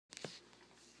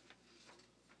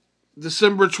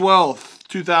December 12th,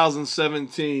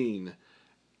 2017.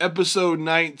 Episode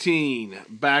 19,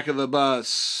 Back of the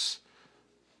Bus.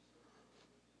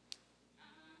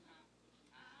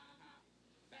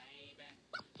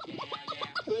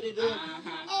 Put it up.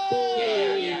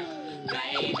 Oh, yeah,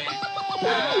 baby.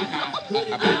 Put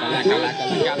it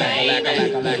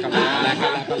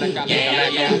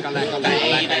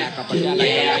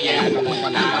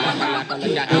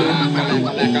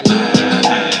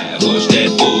Push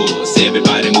that buzz,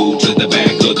 everybody move to the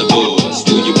back of the bus.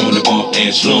 Do you wanna bump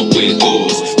and slump with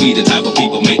us? We the type of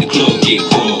people make the club get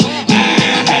crunk.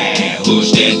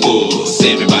 Push that buzz,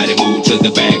 everybody move to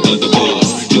the back of the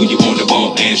bus. Do you wanna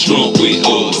bump and slump with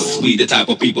us? We the type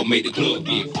of people make the club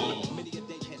get crunk.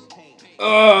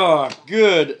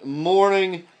 Good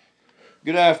morning,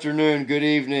 good afternoon, good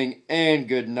evening, and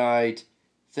good night.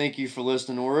 Thank you for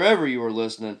listening wherever you are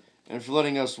listening and for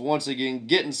letting us once again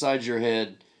get inside your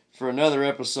head for another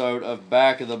episode of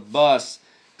Back of the Bus.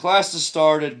 Class has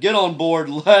started. Get on board.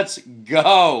 Let's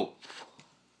go.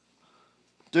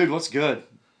 Dude, what's good?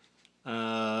 We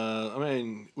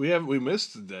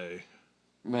missed a day.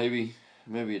 Maybe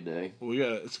a day.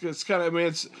 It's kind of,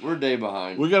 We're a day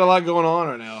behind. we got a lot going on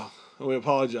right now. We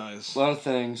apologize. A lot of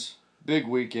things. Big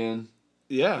weekend.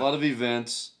 Yeah. A lot of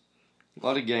events. A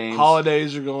lot of games.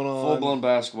 Holidays are going on. Full-blown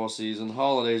basketball season.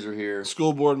 Holidays are here.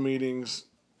 School board meetings.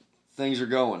 Things are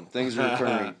going. Things are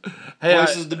occurring. Hey,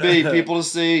 Places to be, people to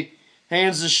see,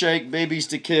 hands to shake, babies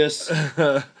to kiss.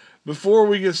 Before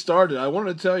we get started, I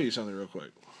wanted to tell you something real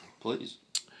quick. Please.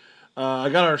 I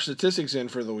got our statistics in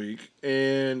for the week,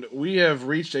 and we have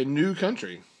reached a new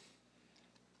country.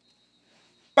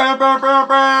 Bow, bow, bow,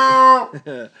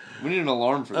 bow. We need an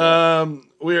alarm for that.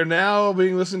 We are now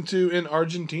being listened to in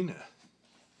Argentina.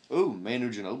 Ooh, Manu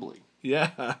Ginobili.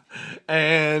 Yeah,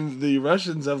 and the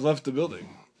Russians have left the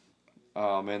building.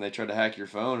 Oh, man, they tried to hack your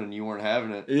phone and you weren't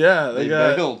having it. Yeah, they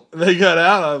bailed. got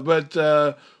out of,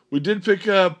 but we did pick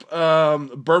up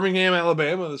Birmingham,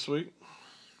 Alabama this week.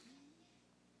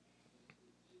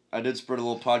 I did spread a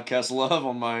little podcast love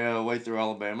on my way through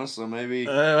Alabama, so maybe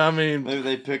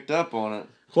they picked up on it.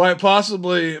 Quite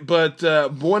possibly, but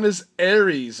Buenos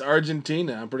Aires,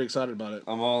 Argentina. I'm pretty excited about it.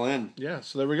 I'm all in. Yeah,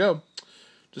 so there we go.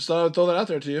 Just thought I'd throw that out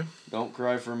there to you. Don't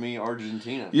cry for me,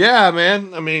 Argentina. Yeah,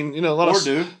 man. I mean, a lot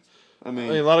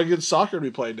a lot of good soccer to be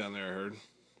played down there, I heard.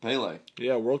 Pele.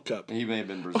 Yeah, World Cup. He may have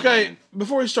been Brazilian. Okay,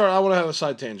 before we start, I want to have a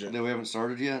side tangent. No, we haven't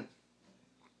started yet?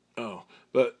 Oh,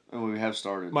 but Oh, we have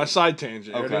started. my side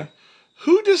tangent. Okay. Ready?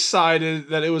 Who decided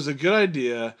that it was a good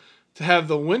idea to have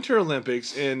the Winter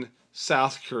Olympics in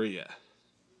South Korea?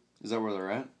 Is that where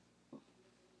they're at?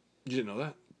 You didn't know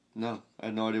that? No, I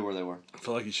had no idea where they were. I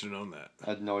feel like you should have known that.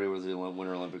 I had no idea where the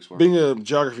Winter Olympics were. Being a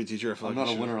geography teacher, I feel I'm like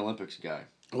not you a should. Winter Olympics guy.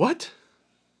 What?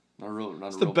 Not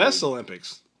It's a the real best big,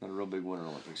 Olympics. Not a real big Winter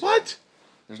Olympics. What? Guy.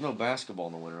 There's no basketball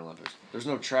in the Winter Olympics. There's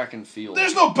no track and field.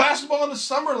 There's no basketball in the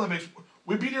Summer Olympics.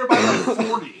 We beat everybody by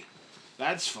 40.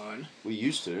 That's fun. We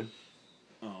used to.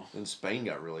 Oh. And Spain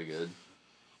got really good.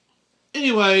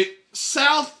 Anyway,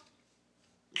 South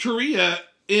Korea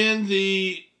in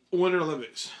the Winter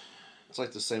Olympics. It's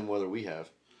like the same weather we have.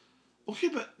 Okay,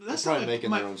 but that's They're not probably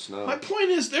making their own snow. My point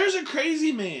is, there's a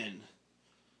crazy man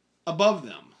above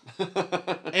them.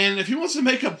 And if he wants to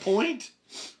make a point,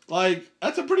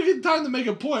 that's a pretty good time to make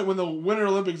a point when the Winter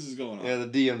Olympics is going on. Yeah, the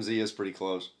DMZ is pretty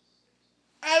close.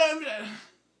 I don't,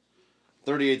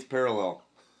 38th parallel.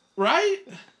 right?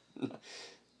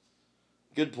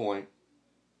 Good point.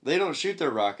 They don't shoot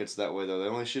their rockets that way, though. They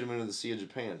only shoot them into the Sea of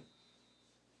Japan.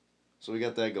 So we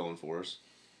got that going for us.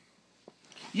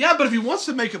 Yeah, but if he wants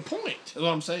to make a point, is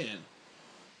what I'm saying.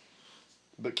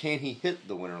 But can he hit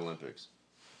the Winter Olympics?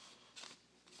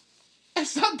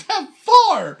 It's not that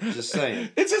far. Just saying.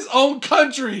 It's his own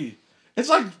country. It's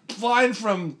like flying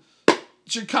from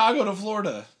Chicago to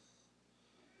Florida.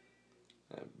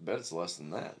 I bet it's less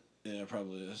than that. Yeah, it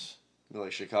probably is.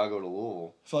 Like Chicago to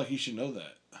Louisville. I feel like you should know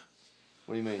that.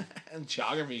 What do you mean?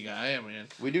 Geography guy, man.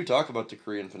 We do talk about the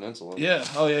Korean Peninsula. Yeah.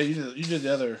 Oh, yeah. You did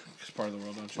the other part of the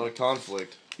world, don't A lot you? of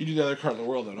conflict. You do the other part of the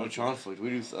world, though, A lot don't of you? conflict. We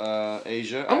do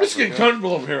Asia. I'm just getting Africa.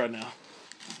 comfortable over here right now.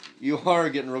 You are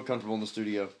getting real comfortable in the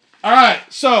studio. All right.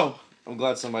 So I'm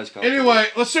glad somebody's comfortable. anyway,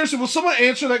 seriously, will someone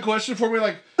answer that question for me?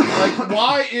 Like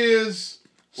why is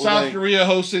South Korea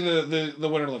hosting the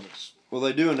Winter Olympics? Well,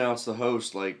 they do announce the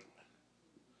host like.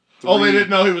 Oh, they didn't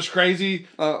know he was crazy?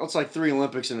 It's like 3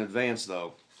 Olympics in advance,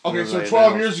 though. Okay, Whenever so they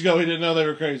 12 announce. years ago, he didn't know they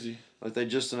were crazy. Like they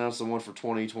just announced the one for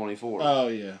 2024. Oh,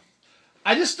 yeah.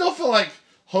 I just still feel like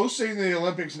hosting the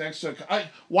Olympics next to...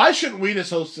 why shouldn't we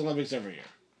just host the Olympics every year?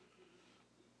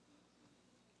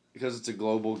 Because it's a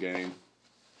global game.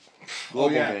 Global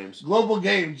games. Global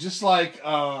games, just like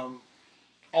all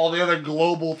the other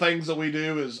global things that we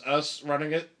do is us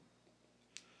running it.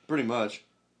 Pretty much.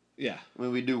 Yeah. I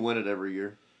mean, we do win it every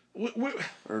year.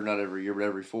 Or not every year, but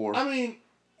every 4. I mean,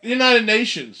 the United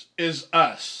Nations is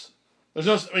us. There's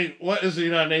no. I mean, what is the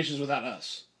United Nations without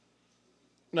us?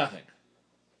 Nothing.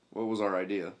 What was our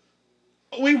idea?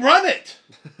 We run it.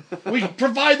 We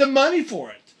provide the money for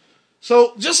it.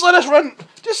 So just let us run.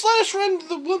 Just let us run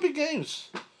the Olympic Games.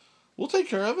 We'll take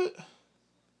care of it.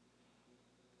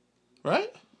 Right?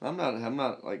 I'm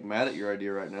not like mad at your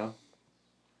idea right now.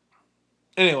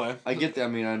 Anyway, I get that. I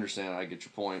mean, I understand. I get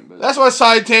your point, but that's my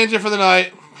side tangent for the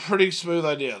night. Pretty smooth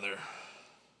idea there.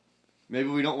 maybe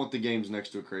we don't want the games next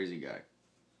to a crazy guy.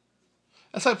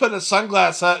 That's like putting a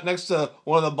sunglass hat next to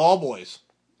one of the ball boys.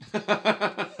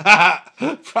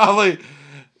 Probably.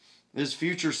 His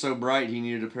future's so bright, he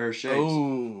needed a pair of shades.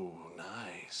 Oh,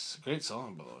 nice. Great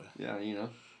song, by the way. Yeah, you know.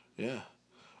 Yeah.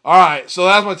 All right, so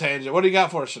that's my tangent. What do you got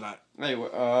for us tonight? Hey,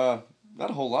 not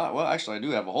a whole lot. Well, actually, I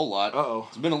do have a whole lot. Uh-oh.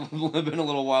 It's been been a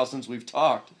little while since we've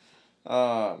talked.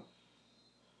 How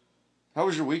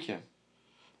was your weekend?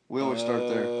 We always start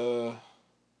there.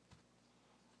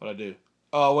 What'd I do?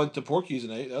 Oh, I went to Porky's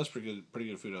and ate. That was pretty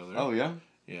good food over there. Oh, yeah?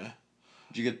 Yeah.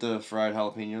 Did you get the fried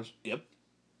jalapenos? Yep.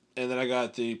 And then I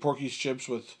got the Porky's chips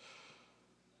with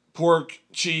pork,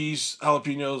 cheese,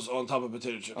 jalapenos on top of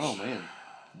potato chips. Oh, man.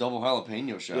 Double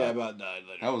jalapeno shot. Yeah, I about died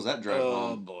later. How was that drive Oh,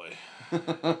 home? boy.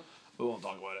 We won't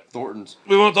talk about it. Thornton's.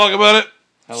 We won't talk about it.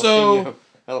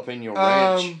 Jalapeno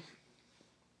ranch.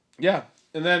 Yeah.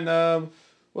 And then,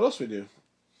 what else we do?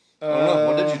 I don't know.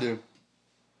 What did you do?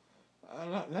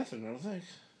 Nothing, I don't think.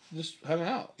 Just hung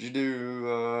out. Did you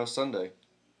do Sunday?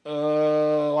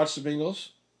 Watch the Bengals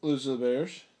lose to the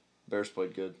Bears. Bears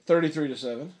played good.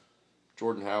 33-7.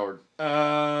 Jordan Howard.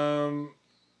 I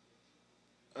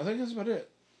think that's about it.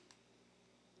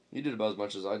 You did about as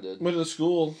much as I did. Went to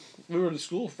school. We were to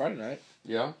school Friday night.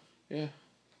 Yeah? Yeah.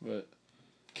 But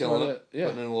Killing it. Yeah.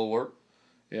 Putting in a little work.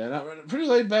 Yeah, pretty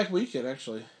laid back weekend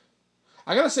actually.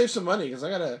 I gotta save some money because I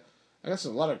got a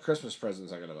lot of Christmas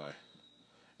presents I gotta buy.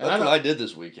 And That's what I did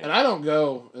this weekend. And I don't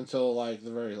go until like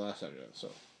the very last Saturday. So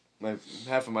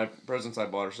half of my presents I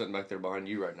bought are sitting back there behind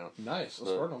you right now. Nice.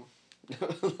 Let's burn them.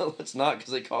 Let's not,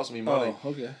 because they cost me money. Oh,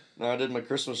 okay. No, I did my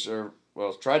Christmas,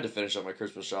 tried to finish up my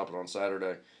Christmas shopping on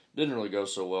Saturday. Didn't really go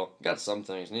so well. Got some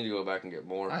things. Need to go back and get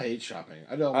more. I hate shopping.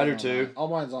 I do too. All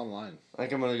mine's online. I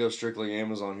think I'm going to go strictly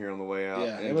Amazon here on the way out.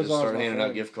 Yeah, and Amazon's just start my handing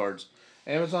friend. out gift cards.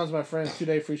 Amazon's my friend.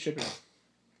 2-day free shipping.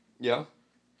 Yeah?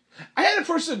 I had a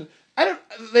person.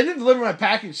 They didn't deliver my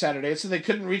package Saturday, so they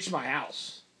couldn't reach my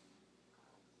house.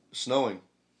 Snowing.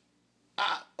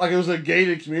 Like it was a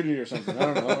gated community or something.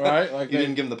 I don't know, right? Like You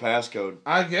didn't give them the passcode.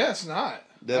 I guess not. I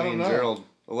Debbie don't and know. Gerald.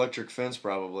 Electric fence,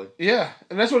 probably. Yeah,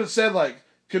 and that's what it said. Like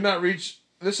could not reach.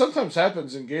 This sometimes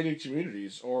happens in gated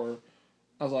communities, or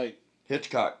I was like,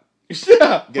 Hitchcock.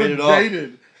 yeah, Gated off.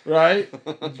 gated, right?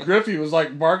 Griffey was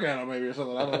like barking at him maybe or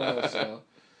something. I don't know. So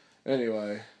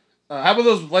anyway, how about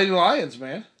those Lady Lions,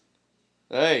 man?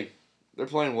 Hey, they're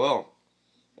playing well.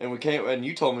 And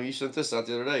you told me, you sent this out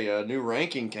the other day, a new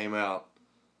ranking came out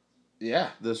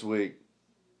Yeah, this week.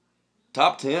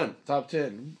 Top 10. top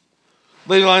 10.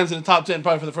 Lady Lions in the top 10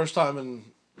 probably for the first time in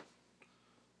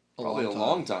Probably a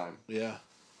long time. Yeah.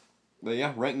 But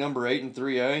yeah, ranked number 8 in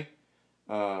 3A.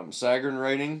 Sagarin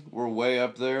rating, we're way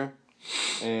up there.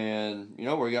 And, you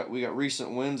know, we got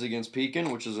recent wins against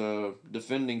Pekin, which is a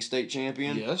defending state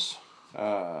champion. Yes.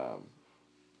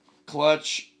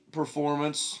 Clutch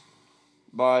performance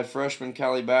by freshman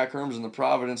Callie Backherms in the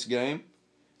Providence game.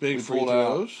 Big We free pulled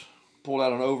out- throws. Pulled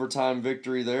out an overtime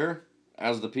victory there,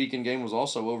 as the Pekin game was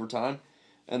also overtime.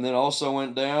 And then also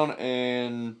went down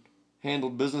and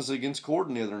handled business against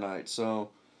Corden the other night. So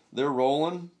they're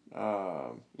rolling.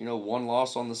 One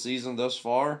loss on the season thus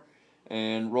far.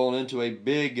 And rolling into a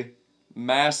big,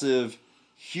 massive,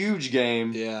 huge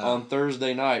game on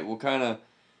Thursday night will kind of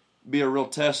be a real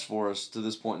test for us to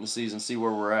this point in the season, see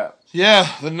where we're at. Yeah,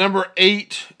 the number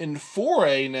 8 in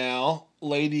 4A now,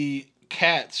 Lady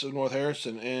Cats of North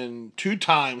Harrison, and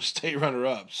 2-time state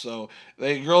runner-up. So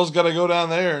the girls got to go down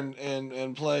there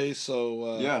and play.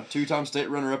 So Yeah, 2-time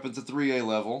state runner-up at the 3A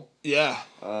level. Yeah.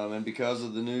 And because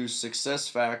of the new success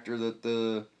factor that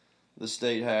the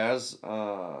state has,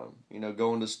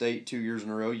 going to state 2 years in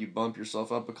a row, you bump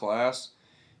yourself up a class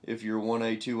if you're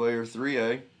 1A, 2A, or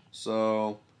 3A.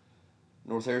 So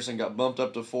North Harrison got bumped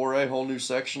up to 4A, whole new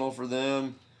sectional for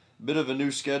them. Bit of a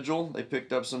new schedule. They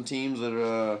picked up some teams that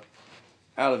are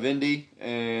out of Indy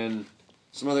and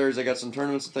some other areas. They got some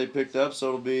tournaments that they picked up, so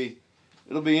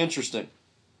it'll be interesting.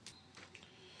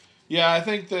 Yeah, I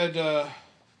think that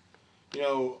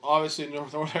obviously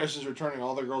North Harrison's returning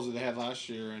all the girls that they had last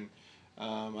year, and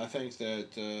I think that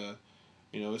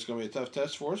it's going to be a tough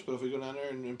test for us. But if we go down there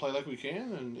and play like we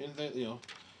can, and anything,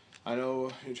 I know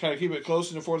you try to keep it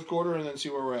close in the fourth quarter and then see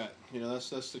where we're at.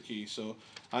 That's the key. So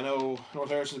I know North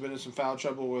Harrison's been in some foul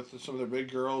trouble with some of their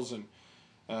big girls, and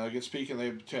against Pekin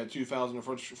they've had 2 fouls in the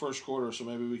first quarter. So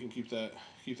maybe we can keep that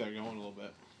going a little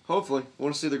bit. Hopefully, I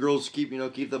want to see the girls keep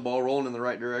the ball rolling in the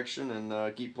right direction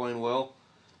and keep playing well,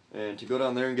 and to go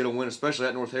down there and get a win, especially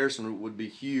at North Harrison, would be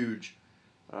huge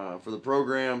for the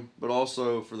program, but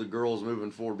also for the girls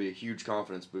moving forward, be a huge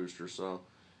confidence booster. So,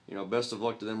 best of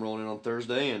luck to them rolling in on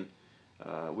Thursday, and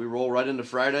we roll right into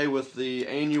Friday with the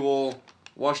annual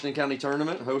Washington County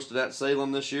Tournament hosted at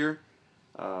Salem this year.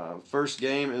 First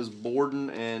game is Borden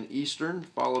and Eastern,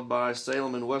 followed by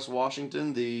Salem and West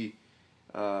Washington, the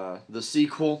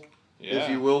sequel, if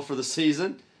you will, for the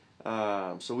season.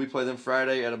 So we play them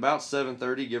Friday at about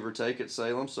 7:30, give or take, at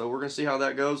Salem. So we're going to see how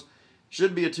that goes.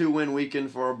 Should be a 2-win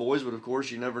weekend for our boys, but of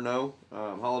course you never know.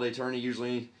 Holiday tourney,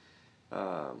 usually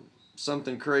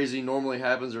something crazy normally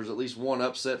happens. There's at least one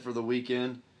upset for the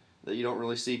weekend that you don't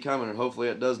really see coming, and hopefully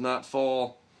it does not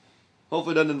fall.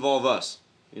 Hopefully it doesn't involve us.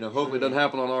 Hopefully it doesn't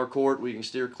happen on our court. We can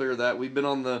steer clear of that. We've been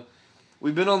on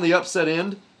the upset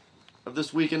end of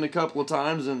this weekend a couple of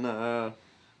times, and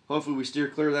hopefully we steer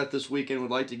clear of that this weekend. We'd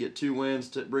like to get 2 wins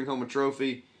to bring home a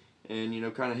trophy, and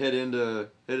kind of head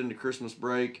into Christmas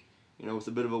break, with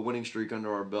a bit of a winning streak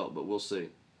under our belt. But we'll see.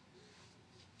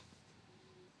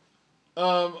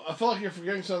 I feel like you're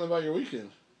forgetting something about your weekend.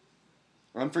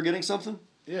 I'm forgetting something?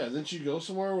 Yeah, didn't you go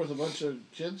somewhere with a bunch of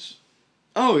kids?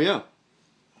 Oh yeah.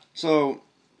 So,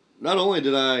 not only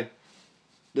did I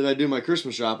do my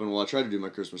Christmas shopping, well, I tried to do my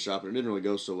Christmas shopping. It didn't really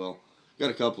go so well.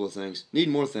 Got a couple of things. Need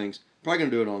more things. Probably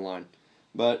going to do it online.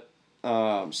 But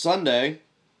Sunday,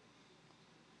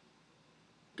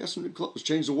 got some new clothes.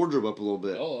 Changed the wardrobe up a little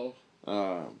bit. Hello.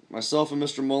 Myself and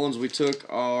Mr. Mullins, we took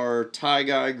our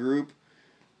tie-guy group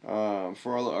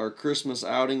for our Christmas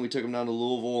outing. We took them down to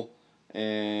Louisville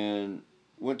and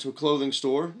went to a clothing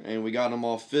store, and we got them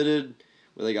all fitted.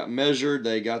 They got measured.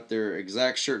 They got their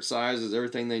exact shirt sizes,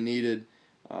 everything they needed.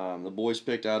 The boys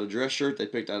picked out a dress shirt. They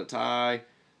picked out a tie.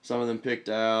 Some of them picked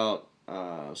out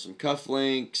some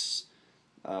cufflinks,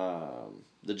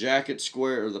 the jacket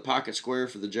square, or the pocket square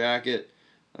for the jacket.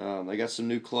 They got some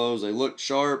new clothes. They looked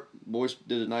sharp. Boys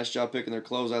did a nice job picking their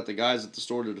clothes out. The guys at the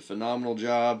store did a phenomenal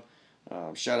job.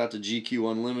 Shout out to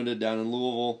GQ Unlimited down in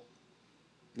Louisville.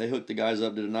 They hooked the guys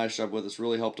up, did a nice job with us,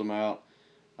 really helped them out.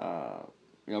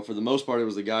 For the most part, it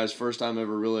was the guys' first time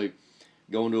ever really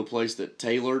going to a place that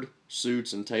tailored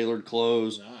suits and tailored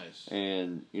clothes. Nice.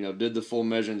 And, did the full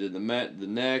measure, did the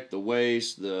neck, the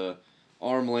waist, the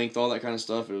arm length, all that kind of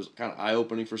stuff. It was kind of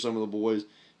eye-opening for some of the boys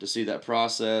to see that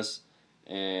process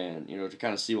and, to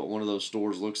kind of see what one of those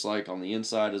stores looks like on the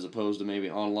inside as opposed to maybe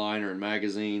online or in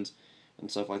magazines and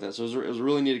stuff like that. So it was a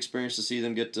really neat experience to see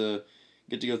them get to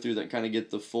go through that, kind of get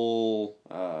the full,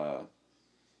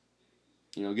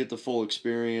 get the full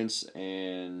experience,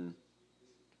 and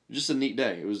just a neat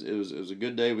day. It was a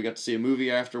good day. We got to see a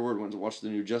movie afterward. Went to watch the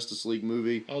new Justice League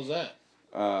movie. How's that?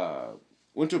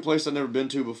 Went to a place I'd never been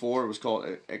to before. It was called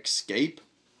Escape.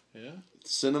 Yeah.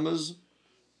 Cinemas.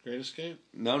 Great Escape?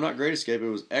 No, not Great Escape. It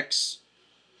was X,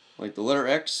 like the letter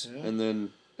X, and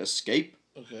then Escape.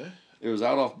 Okay. It was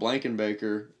out off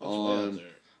Blankenbaker on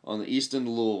the east end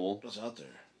of Louisville. What's out there?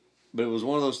 But it was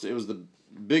one of those. It was the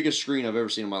biggest screen I've ever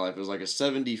seen in my life. It was like a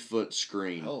 70-foot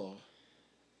screen. Hello.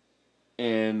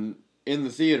 And in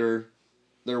the theater,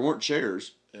 there weren't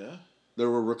chairs. Yeah. There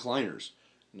were recliners.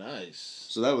 Nice.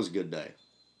 So that was a good day.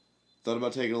 Thought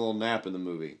about taking a little nap in the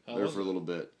movie there for a little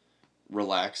bit.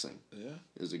 Relaxing. Yeah.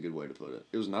 Is a good way to put it.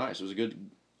 It was nice. It was a good,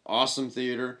 awesome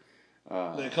theater.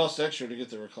 It cost extra to get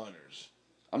the recliners.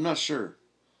 I'm not sure.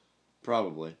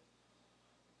 Probably.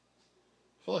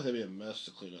 I feel like that'd be a mess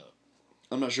to clean up.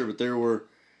 I'm not sure, but there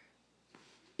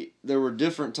were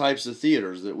different types of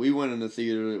theaters. That we went in a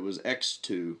theater that was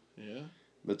X2. Yeah.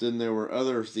 But then there were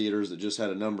other theaters that just had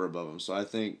a number above them. So I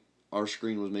think our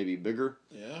screen was maybe bigger.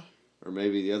 Yeah. Or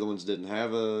maybe the other ones didn't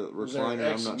have a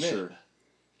recliner. I'm not sure.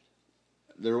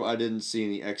 I didn't see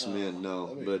any X-Men,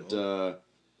 no. But cool.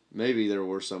 Maybe there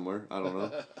were somewhere. I don't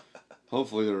know.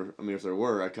 Hopefully there. I mean, if there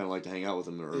were, I'd kind of like to hang out with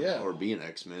them or be an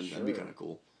X-Men. Sure. That'd be kind of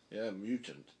cool. Yeah,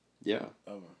 mutant. Yeah.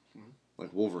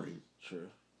 Like Wolverine. Sure.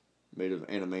 Made of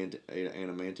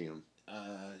adamantium.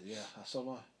 Yeah, so am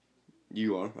I.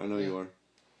 You are. I know you are.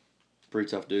 Pretty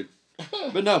tough dude.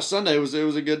 But no, Sunday was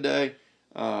a good day.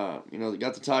 Got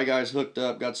the tie guys hooked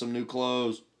up, got some new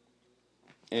clothes,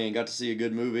 and got to see a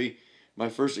good movie. my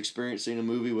first experience seeing a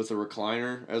movie with a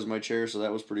recliner as my chair, so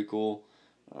that was pretty cool.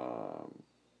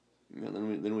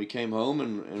 And then we came home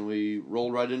and we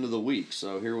rolled right into the week,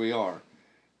 so here we are.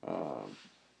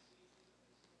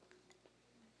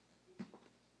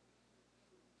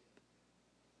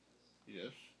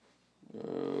 Yes.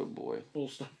 Oh boy. Full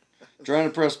stop. Trying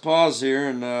to press pause here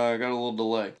and I got a little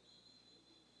delay.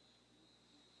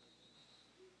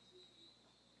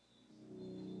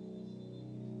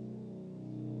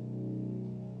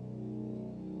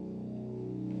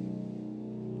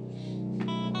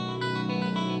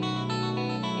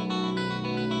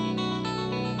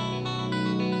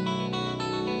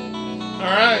 All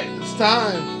right, it's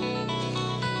time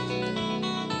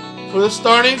for the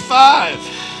starting five.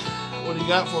 What do you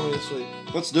got for me this week?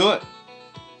 Let's do it.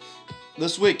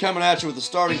 This week coming at you with the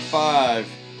starting five.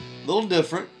 A little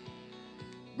different.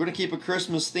 We're going to keep a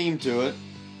Christmas theme to it.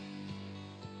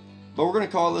 But we're going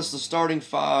to call this the starting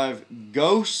five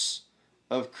Ghosts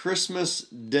of Christmas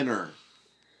Dinner.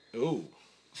 Ooh.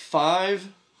 5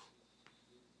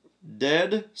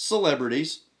 dead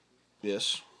celebrities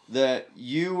Yes. that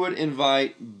you would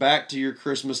invite back to your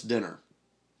Christmas dinner.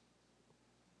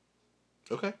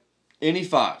 Okay. Any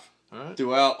 5 All right.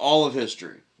 throughout all of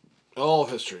history. All of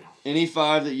history. Any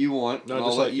 5 that you want, Not and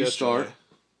just I'll let like you yesterday. start.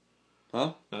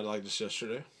 Huh? Not like this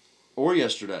yesterday. Or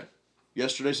yesterday.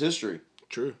 Yesterday's history.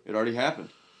 True. It already happened.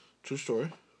 True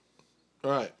story.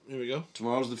 All right. Here we go.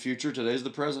 Tomorrow's the future, today's the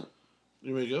present.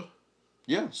 You ready to go?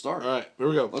 Yeah, start. All right. Here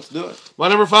we go. Let's do it. My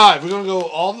number 5. We're going to go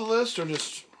all the list or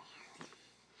just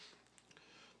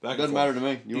back and Doesn't forth? matter to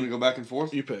me. You want to go back and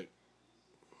forth? You pick.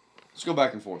 Let's go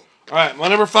back and forth. All right. My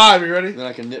number 5. You ready? Then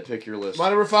I can nitpick your list. My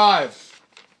number 5.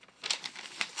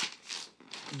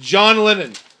 John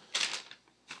Lennon.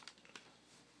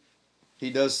 He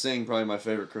does sing probably my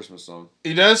favorite Christmas song.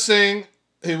 He does sing.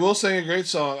 He will sing a great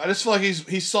song. I just feel like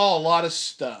he saw a lot of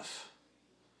stuff.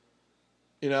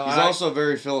 You know, He's also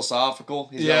very philosophical.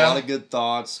 He's got Yeah. a lot of good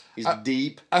thoughts. He's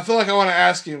deep. I feel like I want to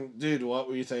ask him, dude, what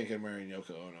were you thinking marrying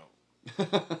Yoko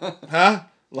Ono? Huh?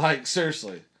 Like,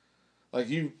 seriously. Like,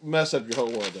 you messed up your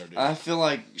whole world there, dude. I feel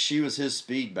like she was his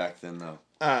speed back then, though.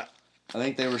 Uh, I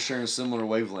think they were sharing a similar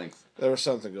wavelength. there was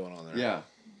something going on there. Yeah.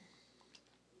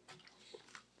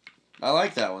 I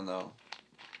like that one, though.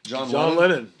 John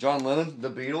Lennon. John Lennon, the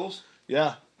Beatles.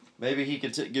 Yeah. Maybe he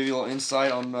could give you a little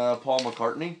insight on Paul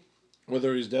McCartney.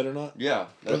 Whether he's dead or not. Yeah.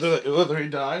 Whether he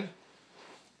died.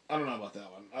 I don't know about that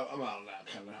one. I'm out on that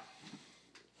kind of.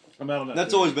 I'm out on that.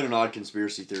 That's theory. always been an odd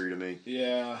conspiracy theory to me.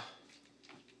 Yeah.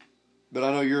 But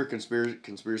I know you're a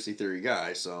conspiracy theory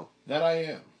guy, so. That I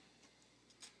am.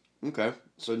 Okay.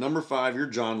 So number 5, you're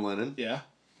John Lennon. Yeah.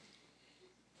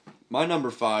 My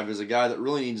number 5 is a guy that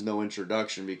really needs no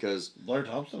introduction because. Blair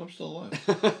Thompson, I'm still alive.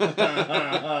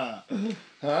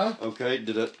 Huh? Okay,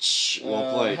 did it? Shh,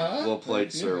 well played. Well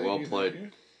played, sir. Well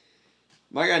played.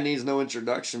 My guy needs no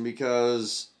introduction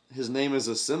because his name is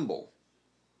a symbol.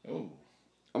 Oh.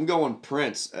 I'm going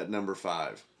Prince at number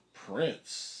 5.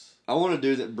 Prince. I want a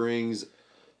dude that brings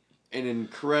an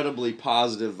incredibly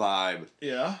positive vibe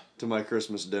Yeah. to my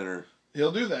Christmas dinner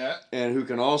He'll do that. and who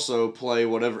can also play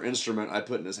whatever instrument I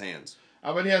put in his hands.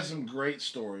 I bet he has some great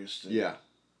stories, too. Yeah.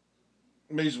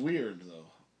 I mean, he's weird, though.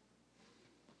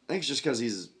 I think it's just because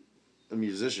he's a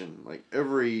musician. Like,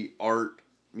 every art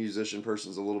musician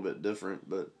person's a little bit different,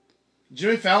 but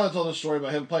Jimmy Fallon told a story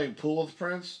about him playing pool with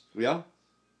Prince, yeah.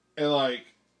 and, like,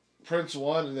 Prince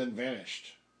won and then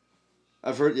vanished. I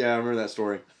remember that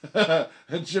story.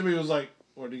 And Jimmy was like,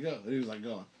 where'd he go? And he was like,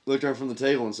 gone. Looked around from the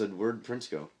table and said, "Where'd Prince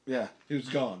go?" Yeah, he was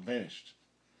gone, vanished.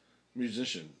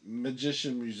 Musician.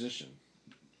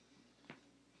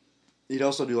 He'd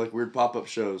also do like weird pop-up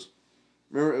shows.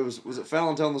 Remember, was it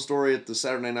Fallon telling the story at the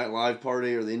Saturday Night Live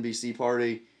party or the NBC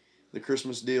party, the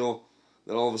Christmas deal,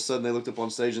 that all of a sudden they looked up on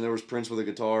stage and there was Prince with a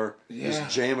guitar, Yeah.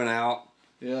 just jamming out.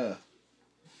 Yeah,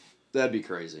 That'd be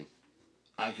crazy.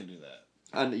 I could do that.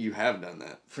 I know you have done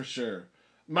that. For sure.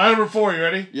 My number 4, you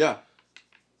ready? Yeah.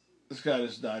 This guy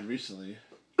just died recently.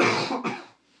 Trying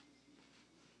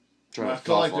I to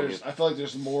feel cough like on there's you. I feel like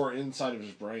there's more inside of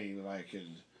his brain that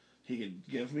he could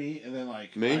give me, and then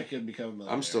like Me? I could become a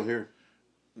millionaire. I'm still here.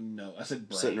 No, I said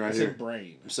brain. Sitting right I here. said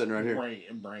brain. I'm sitting right here.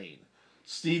 Brain.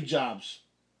 Steve Jobs.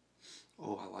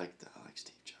 Oh, I like that. I like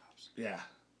Steve Jobs. Yeah.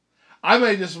 I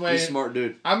may just He's wear. a smart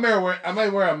dude. I may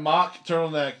wear a mock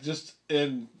turtleneck just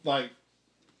in like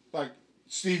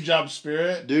Steve Jobs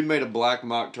spirit. Dude made a black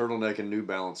mock turtleneck and New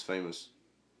Balance famous.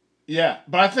 Yeah,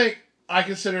 but I think I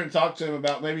could sit here and talk to him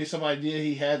about maybe some idea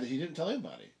he had that he didn't tell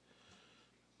anybody.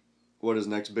 what his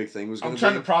next big thing was going I'm to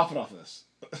trying be? to profit off this.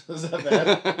 Is that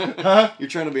bad? Huh? You're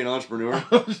trying to be an entrepreneur.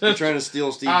 You're trying to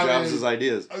steal Steve I Jobs' mean-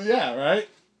 ideas. Yeah, right?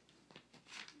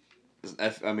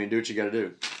 I mean, do what you got to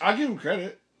do. I'll give him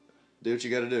credit. Do what you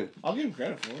got to do. I'll give him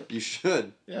credit for it. You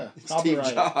should. Yeah. Steve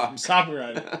Copyright Jobs. it.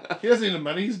 Copyright it. He doesn't need the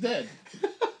money. He's dead.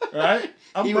 Right?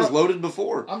 He was loaded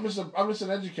before. I'm just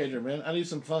an educator, man. I need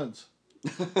some funds.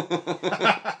 Trying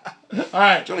All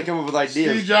right. to come up with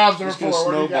ideas. Steve Jobs, number Just gonna 4.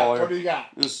 What do you snowball got? here. What do you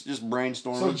got? Just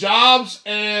brainstorming. So Jobs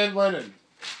and Lennon.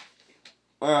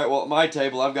 All right, well, at my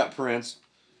table, I've got Prince.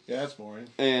 Yeah, that's boring.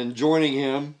 And joining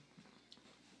him,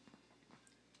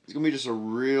 he's going to be just a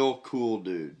real cool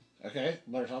dude. Okay,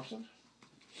 Blair Thompson.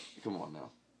 Come on now.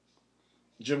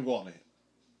 Jim Gwaltney.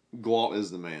 Gwalt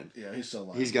is the man. Yeah, he's still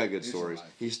alive. He's got good He's stories.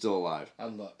 alive. He's still alive.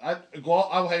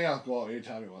 I'll hang out with Gwalt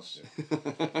anytime he wants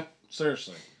to.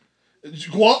 Seriously.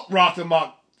 Gwalt rocked the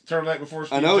mock turtleneck before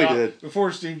Steve I know he Jobs, did.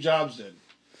 Before Steve Jobs did.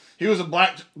 He was a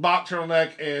black mock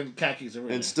turtleneck and khakis every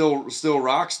day. And still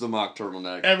rocks the mock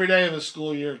turtleneck. Every day of his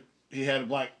school year, he had a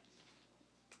black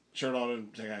shirt on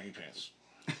and khaki pants.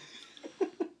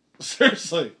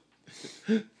 Seriously.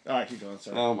 All right, keep going.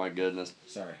 Sorry. Oh, my goodness.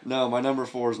 Sorry. No, my number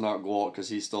 4 is not Gwalt because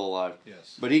he's still alive.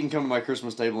 Yes. But he can come to my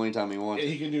Christmas table anytime he wants.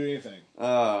 He can do anything.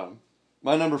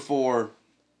 My number 4,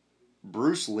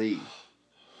 Bruce Lee.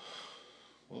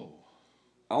 Whoa.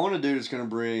 I want a dude that's going to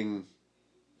bring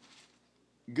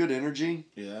good energy,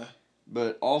 Yeah.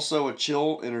 but also a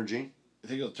chill energy. I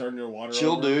think he'll turn your water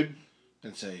Chill over dude.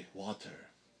 and say, water.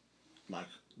 Like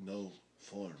no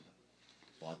form.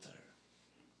 Water.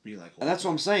 Be like water. And that's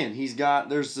what I'm saying.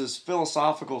 There's this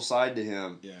philosophical side to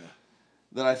him Yeah.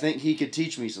 that I think he could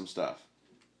teach me some stuff.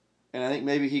 And I think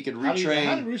maybe he could How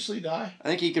retrain. did Bruce Lee die? I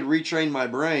think he could retrain my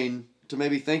brain to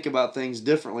maybe think about things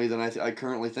differently than I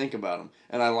currently think about them.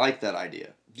 And I like that idea.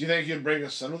 Do you think he'd bring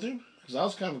his son with him? Because I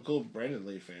was kind of a cool Brandon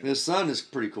Lee fan. His son is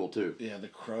pretty cool too. Yeah, The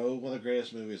Crow, one of the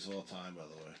greatest movies of all time, by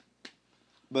the way.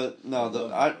 But no, love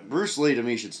that movie. Bruce Lee to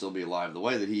me should still be alive. The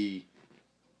way that he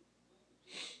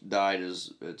died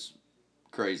it's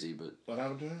crazy. But What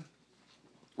happened to him?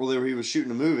 well, he was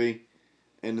shooting a movie,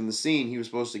 and in the scene he was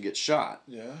supposed to get shot.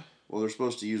 Yeah. Well, they're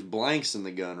supposed to use blanks in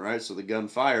the gun, right? So the gun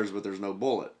fires, but there's no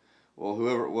bullet. Well,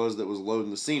 whoever it was that was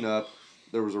loading the scene up,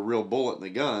 there was a real bullet in the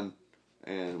gun,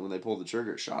 and when they pulled the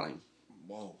trigger, it shot him.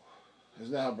 Whoa.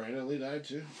 Isn't that how Brandon Lee died,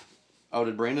 too? Oh,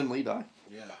 did Brandon Lee die?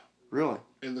 Yeah. Really?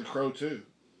 In The Crow, too.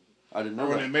 I didn't Or know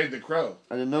when they that. made The Crow.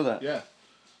 I didn't know that. Yeah.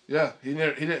 Yeah. He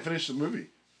didn't finish the movie.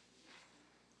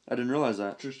 I didn't realize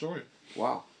that. True story.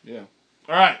 Wow. Yeah.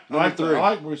 All right. Number 3. I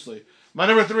like Bruce Lee. My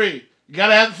number 3. You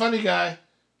gotta have the funny guy.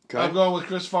 Okay. I'm going with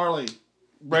Chris Farley.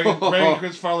 Bringing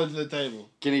Chris Farley to the table.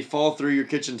 Can he fall through your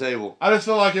kitchen table? I just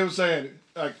feel like he was saying,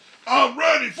 like, I'm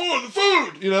ready for the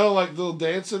food. You know, like the little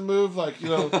dancing move, like, you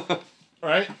know,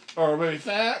 right? Or maybe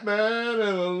fat man in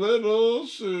a little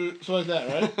suit. Something like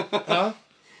that, right? Huh?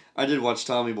 I did watch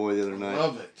Tommy Boy the other night.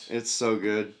 Love it. It's so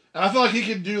good. And I feel like he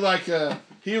could do like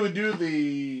he would do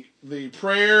the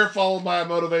prayer followed by a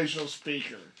motivational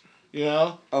speaker. You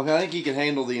know? Okay, I think he can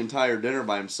handle the entire dinner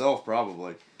by himself,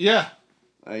 probably. Yeah.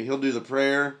 He'll do the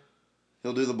prayer.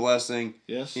 He'll do the blessing.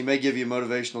 Yes. He may give you a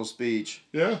motivational speech.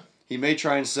 Yeah. He may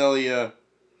try and sell you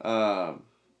some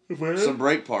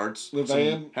brake parts. The Some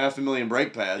van. $500,000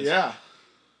 brake pads. Yeah.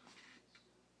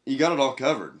 You got it all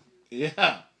covered.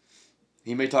 Yeah.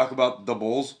 He may talk about the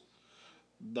Bulls.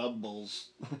 Doubles.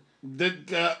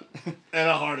 Ditka and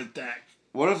a heart attack.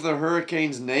 What if the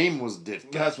Hurricane's name was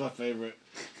Ditka? That's my favorite.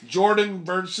 Jordan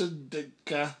Bertson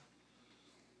Ditka.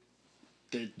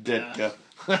 Ditka.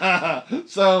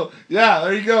 So, yeah,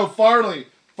 there you go. Farley,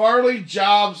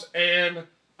 Jobs, and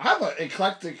I have an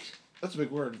eclectic. That's a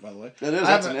big word, by the way. That is. I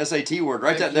That's have an SAT word.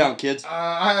 Write that down, kids.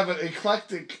 I have an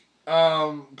eclectic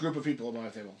group of people at my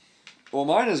table. Well,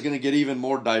 mine is going to get even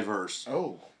more diverse.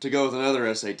 Oh. To go with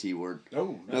another SAT word.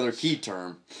 Oh, nice. Another key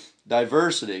term.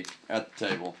 Diversity at the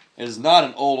table. It is not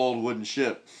an old wooden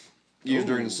ship used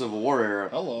during the Civil War era.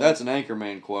 Hello. That's an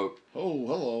Anchorman quote. Oh,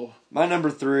 hello. My number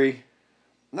 3.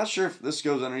 I'm not sure if this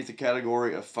goes underneath the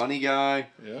category of funny guy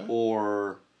Yeah.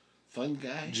 or Fun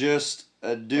guy. just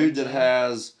a dude Fun that guy.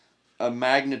 has a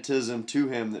magnetism to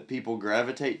him that people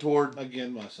gravitate toward.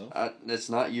 Again, myself. It's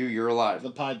not you. You're alive. The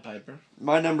Pied Piper.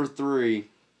 My number 3,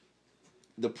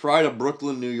 the pride of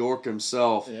Brooklyn, New York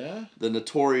himself, Yeah. the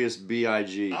notorious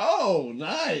B.I.G. Oh,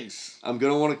 nice. I'm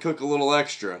going to want to cook a little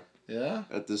extra Yeah.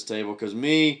 at this table because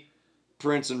me,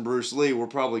 Prince, and Bruce Lee, we're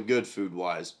probably good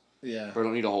food-wise, Yeah. but I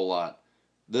don't need a whole lot.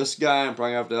 This guy, I'm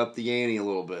probably going to have to up the ante a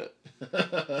little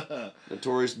bit.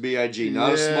 Notorious B.I.G.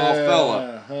 Not a small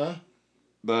fella, Huh?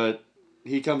 but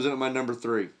he comes in at my number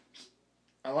 3.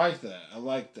 I like that. I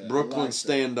like that. Brooklyn I like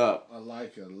stand up. that. I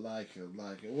like it. I like it. I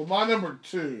like it. Well, my number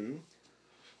 2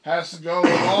 has to go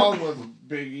along with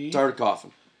Biggie. Tired of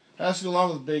coughing. Has to go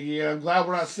along with Biggie. And I'm glad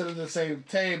we're not sitting at the same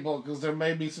table because there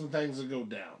may be some things that go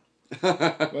down.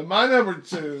 But my number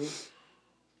 2,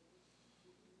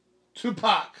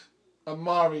 Tupac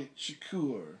Amari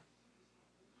Shakur.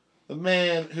 The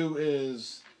man who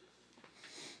is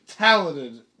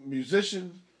talented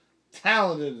musician,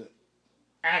 talented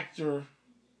actor,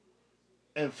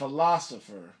 and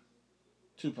philosopher,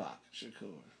 Tupac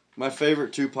Shakur. My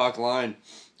favorite Tupac line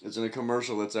is in a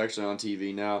commercial that's actually on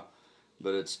TV now,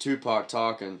 but it's Tupac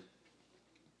talking,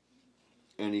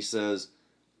 and he says,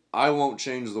 "I won't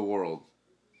change the world,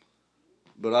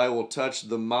 but I will touch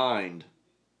the mind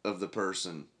of the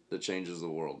person that changes the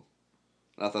world."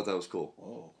 And I thought that was cool.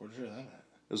 Oh, where'd you hear that at?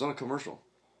 It was on a commercial.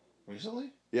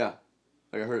 Recently? Yeah.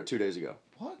 Like I heard it 2 days ago.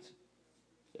 What?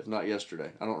 If not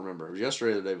yesterday. I don't remember. It was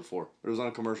yesterday or the day before. But it was on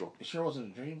a commercial. You sure it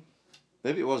wasn't a dream?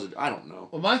 Maybe it was. I don't know.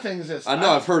 Well, my thing is this. I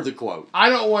know I've heard the quote. I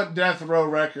don't want Death Row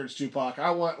Records Tupac.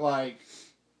 I want, like,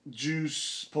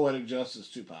 Juice Poetic Justice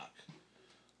Tupac.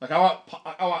 Like, I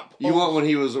want. You want when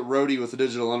he was a roadie with the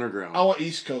Digital Underground. I want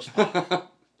East Coast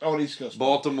pop. I want East Coast pop.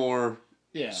 Baltimore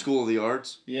Yeah. School of the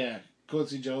Arts. Yeah.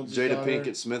 Quincy Jones. Jada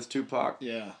Pinkett Smith Tupac.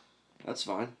 Yeah. That's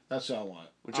fine. That's what I want.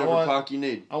 Whichever Pac you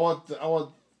need. I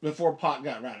want before Pac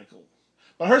got radical.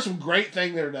 But I heard some great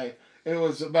thing the other day. It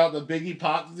was about the Biggie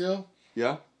Pac deal.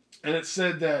 Yeah? And it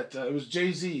said that it was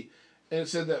Jay-Z. And it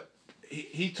said that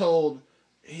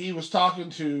he was talking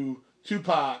to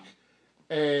Tupac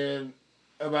and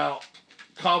about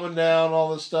calming down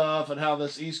all this stuff and how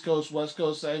this East Coast, West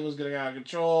Coast thing was getting out of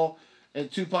control.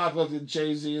 And Tupac looked at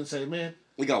Jay-Z and said, "Man,"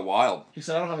 We got wild. he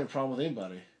said, "I don't have any problem with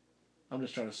anybody. I'm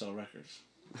just trying to sell records."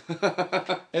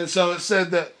 And so it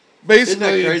said that basically...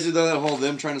 Isn't that crazy, though, that whole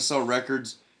them trying to sell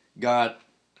records got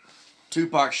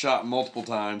Tupac shot multiple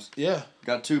times, Yeah.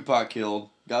 got Tupac killed,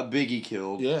 got Biggie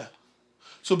killed. Yeah.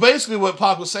 So basically what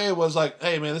Pac was saying was like,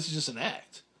 hey, man, this is just an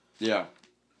act. Yeah.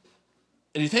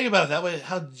 And you think about it that way,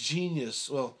 how genius...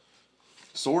 Well,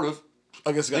 Sort of.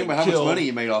 I guess it got Think about how much money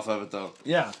you made off of it, though.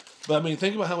 Yeah. But, I mean,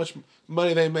 think about how much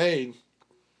money they made,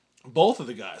 both of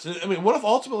the guys. I mean, what if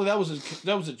ultimately that was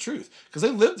the truth? Because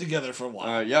they lived together for a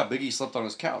while. Yeah, Biggie slept on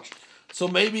his couch. So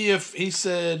maybe if he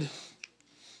said...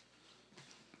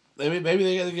 Maybe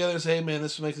they get together and say, hey, man,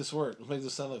 let's make this work. Let's make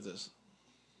this sound like this.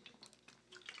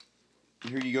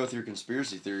 Here you go through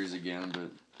conspiracy theories again,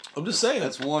 but... I'm just saying.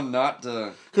 That's one not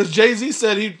to... Because Jay-Z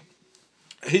said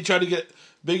he tried to get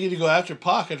Biggie to go after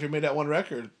Pac after he made that one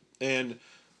record. And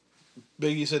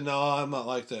Biggie said, no, I'm not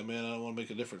like that, man. I don't want to make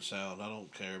a different sound. I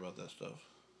don't care about that stuff.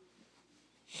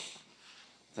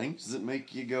 Things that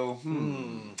make you go,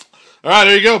 All right,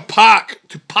 there you go. Pac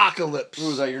to Apocalypse. Who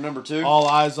was that, your number 2? All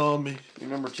eyes on me. Your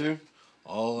number 2?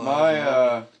 All eyes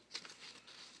on me.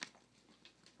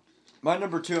 My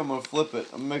number 2, I'm going to flip it.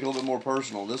 I'm going to make it a little bit more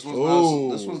personal. This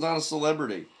one's not a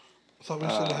celebrity. I thought we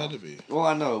said it had to be. Well,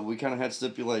 I know. We kind of had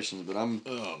stipulations, but I'm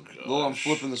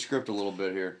flipping the script a little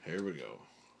bit here. Here we go.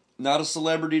 Not a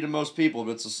celebrity to most people,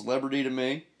 but it's a celebrity to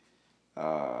me.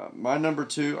 My number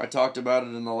 2, I talked about it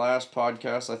in the last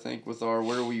podcast, I think, with our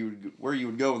where you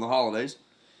would go in the holidays.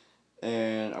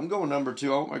 And I'm going number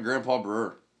 2. I want my Grandpa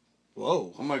Brewer.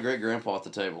 Whoa. I want my great grandpa at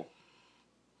the table.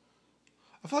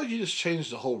 I feel like you just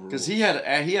changed the whole rule. Because he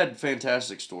had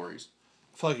fantastic stories.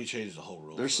 I feel like you changed the whole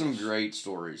rule. There's some great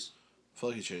stories. I feel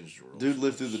like you changed the rules. Dude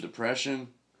lived through the Depression.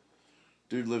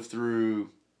 Dude lived through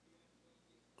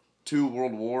 2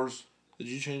 world wars. Did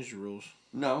you change the rules?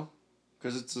 No,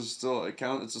 because it's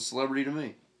a celebrity to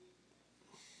me.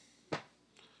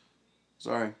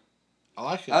 Sorry, I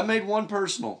like it. I made one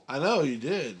personal. I know you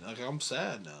did. Like, I'm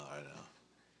sad now. Right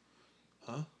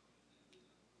now. Huh?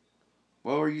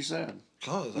 What were you saying?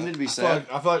 Cause You need to be sad.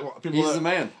 I feel like people. He's the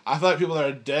man. I feel like people that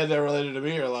are dead that are related to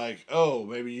me are like, oh,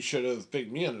 maybe you should have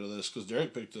picked me under this because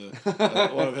Derek picked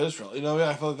one of his. You know,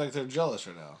 I feel like they're jealous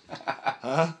right now.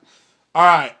 Huh? All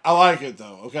right, I like it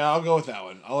though. Okay, I'll go with that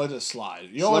one. I'll let it slide.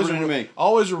 You Celebrity to me.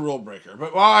 Always a rule breaker,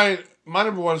 but my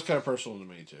number 1 is kind of personal to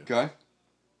me too. Okay.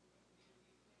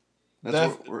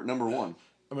 That's we're number 1.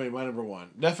 I mean, my number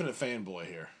 1, definite fanboy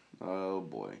here. Oh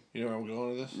boy. You know where I'm going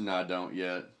with this? No, I don't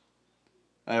yet.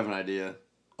 I have an idea.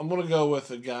 I'm gonna go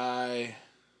with a guy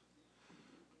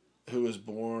who was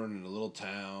born in a little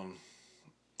town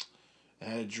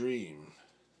and had a dream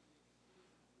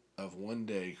of one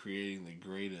day creating the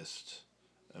greatest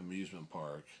amusement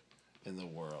park in the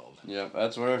world. Yep,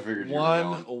 that's what I figured you were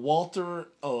going. Walter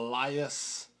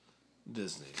Elias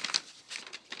Disney.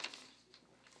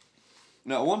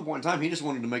 Now, at one point in time, he just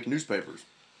wanted to make newspapers.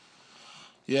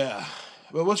 Yeah.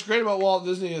 But what's great about Walt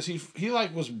Disney is he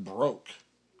like was broke,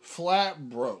 flat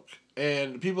broke,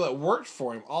 and the people that worked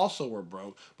for him also were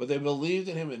broke, but they believed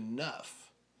in him enough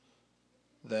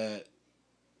that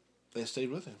they stayed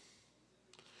with him.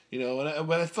 But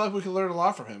I feel like we can learn a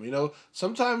lot from him.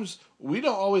 Sometimes we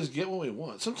don't always get what we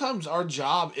want. Sometimes our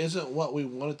job isn't what we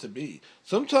want it to be.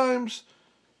 Sometimes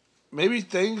maybe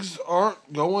things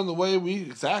aren't going the way we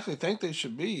exactly think they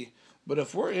should be. But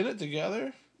if we're in it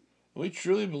together, we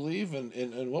truly believe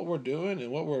in what we're doing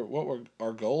and what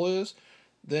our goal is,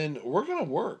 then we're gonna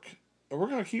work and we're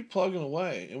gonna keep plugging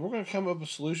away and we're gonna come up with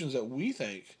solutions that we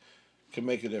think can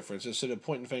make a difference instead of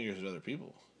pointing fingers at other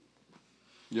people.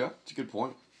 Yeah, it's a good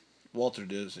point. Walter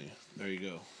Disney. There you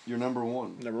go. You're number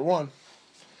one. Number one.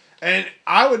 And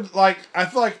I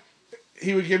feel like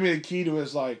he would give me the key to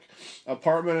his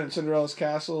apartment in Cinderella's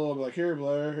castle. I'll be like, here,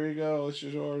 Blair, here you go. It's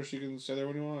yours. You can stay there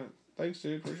when you want. Thanks,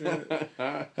 dude. Appreciate it.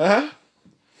 Huh?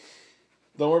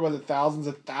 Don't worry about the thousands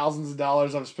of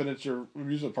dollars I've spent at your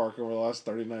amusement park over the last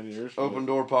 39 years. Open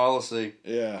door policy.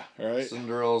 Yeah, right?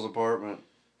 Cinderella's apartment.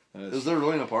 Is there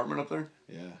really an apartment up there?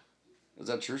 Yeah. Is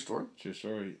that a true story? True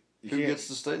story. Who gets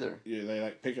to stay there? Yeah,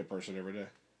 they pick a person every day.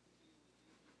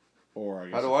 Or I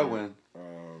guess how do I win?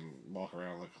 Walk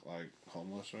around look like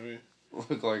homeless, maybe.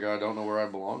 Look like I don't know where I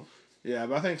belong. Yeah,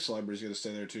 but I think celebrities get to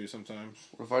stay there too sometimes.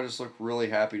 What if I just look really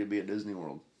happy to be at Disney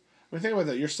World? I mean, think about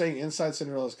that. You're staying inside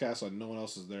Cinderella's castle and no one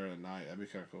else is there at night. That'd be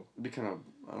kind of cool. It'd be kind of.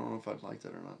 I don't know if I'd like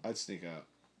that or not. I'd sneak out.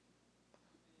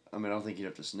 I mean, I don't think you'd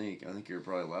have to sneak. I think you're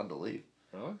probably allowed to leave.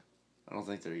 Really? I don't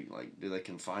think they do they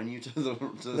confine you to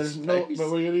the There's space? no. But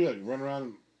what are you gonna do? Run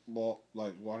around,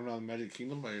 walking around the Magic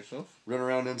Kingdom by yourself? Run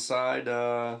around inside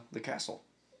the castle.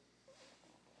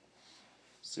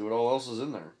 See what all else is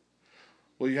in there.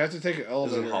 Well, you have to take an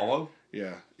elevator. Is it hollow?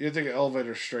 Yeah, you have to take an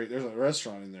elevator straight. There's a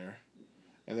restaurant in there,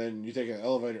 and then you take an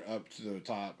elevator up to the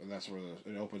top, and that's where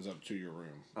it opens up to your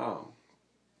room. Oh,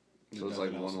 so it's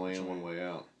like one way in, one way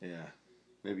out. Yeah.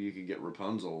 Maybe you could get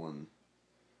Rapunzel and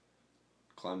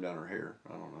climb down her hair.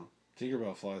 I don't know.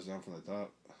 Tinkerbell flies down from the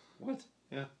top. What?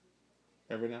 Yeah.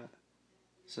 Every night.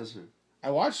 Says who? I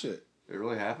watched it. It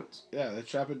really happens. Yeah, they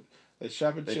trap a They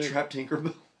chick. trapped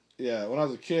Tinkerbell. Yeah, when I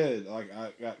was a kid, I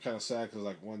got kind of sad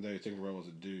because one day Tinkerbell was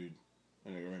a dude,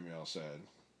 and it made me all sad.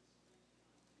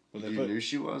 But You knew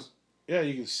she was? Yeah,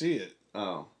 you can see it.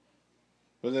 Oh.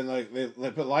 But then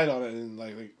they put light on it and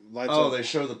lights. Oh, up. they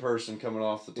show the person coming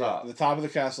off the top. The top of the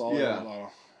castle. All the way Yeah. down the bottom.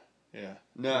 Yeah.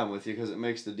 No, I'm with you because it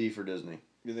makes the D for Disney.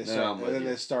 Yeah, Now start, I'm with and then you.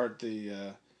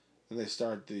 they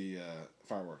start the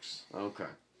fireworks. Okay.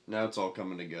 Now it's all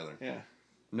coming together. Yeah.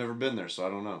 Never been there, so I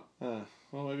don't know.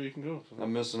 Well, maybe you can go.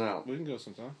 I'm missing out. We can go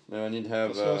sometime. No, I need to have.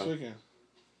 Let's go this weekend.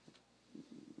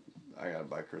 I gotta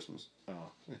buy Christmas.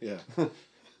 Oh, yeah.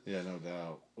 Yeah, no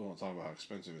doubt. We won't talk about how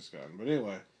expensive it's gotten. But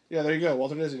anyway, yeah, there you go.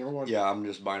 Walter Disney, number one. Yeah, I'm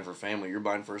just buying for family. You're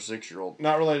buying for a 6-year-old.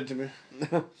 Not related to me.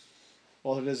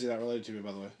 Walter Disney, not related to me,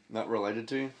 by the way. Not related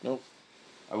to you? Nope.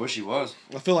 I wish he was.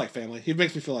 I feel like family. He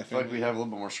makes me feel like I feel family. like we'd have a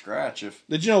little bit more scratch if.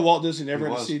 Did you know Walt Disney never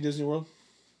He had to was. see Disney World?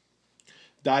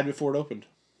 Died before it opened.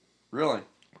 Really?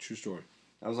 True story.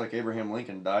 That was like Abraham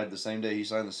Lincoln died the same day he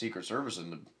signed the Secret Service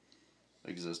into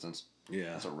existence.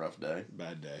 Yeah. That's a rough day.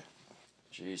 Bad day.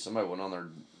 Geez, somebody went on their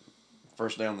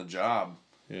first day on the job.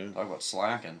 Yeah. Talk about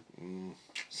slacking.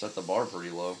 Set the bar pretty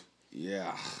low.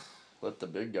 Yeah. Let the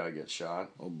big guy get shot.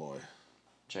 Oh, boy.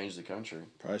 Change the country.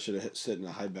 Probably should have sit in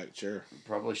a high back chair.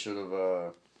 Probably should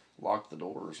have locked the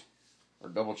doors. Or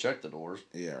double checked the doors.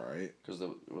 Yeah, right. Because it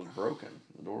was broken.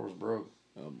 The door was broke.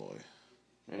 Oh, boy.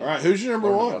 Anyway, All right, who's your number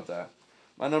learned one? About that.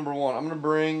 My number one. I'm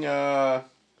going to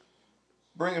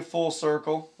bring it full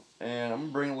circle. And I'm going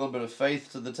to bring a little bit of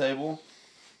faith to the table.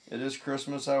 It is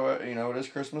Christmas. However, it is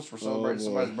Christmas. We're celebrating boy.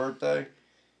 somebody's birthday.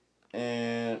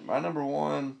 And my number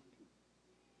one,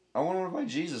 I want to invite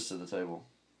Jesus to the table.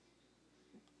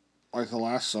 Like the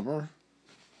Last Supper?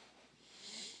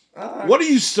 Uh, What do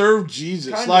you serve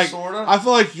Jesus? Kinda, sorta. I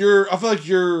feel like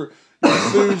your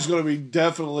food's gonna be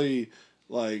definitely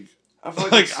I feel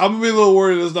like, like I'm gonna be a little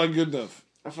worried it's not good enough.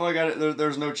 I feel like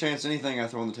there's no chance anything I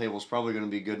throw on the table is probably going to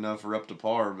be good enough or up to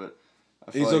par. But I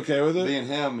feel He's like okay with it? Being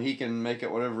him, he can make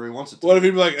it whatever he wants it to. What if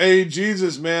he'd be like, "Hey,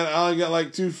 Jesus, man, I only got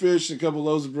like 2 fish and a couple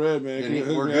loaves of bread, man. And you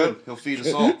hook we're me good. up? He'll feed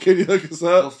us all. Can you hook us He'll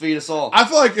up?" feed us all. I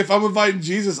feel like if I'm inviting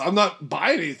Jesus, I'm not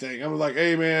buying anything. I'm like,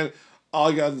 "Hey, man, all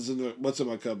I got is what's in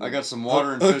my cup." I got some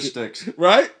water and Okay. fish sticks.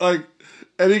 Right? Like,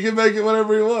 and he can make it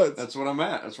whatever he wants. That's what I'm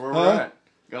at. That's where Huh? we're at.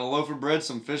 Got a loaf of bread,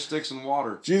 some fish sticks, and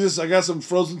water. Jesus, I got some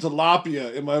frozen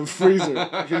tilapia in my freezer.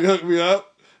 Can you hook me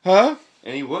up? Huh?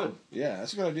 And he would. Yeah,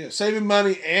 that's a good idea. Saving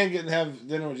money and getting to have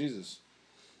dinner with Jesus.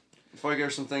 I feel like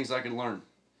there's some things I could learn.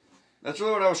 That's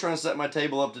really what I was trying to set my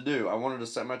table up to do. I wanted to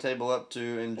set my table up to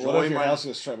enjoy What if your my... house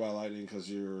gets struck by lightning because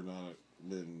you're not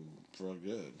been real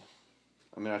good?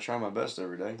 I mean, I try my best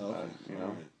every day. Okay. You know, All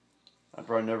right. I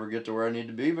probably never get to where I need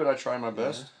to be, but I try my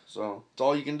best. So it's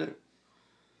all you can do.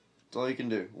 It's all you can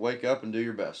do. Wake up and do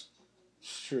your best.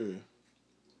 It's true.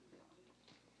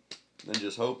 Then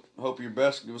just hope your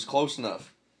best was close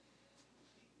enough.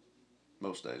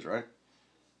 Most days, right?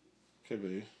 Could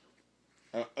be.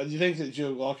 Do you think that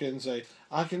you'll walk in and say,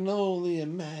 I can only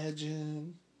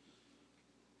imagine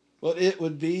what it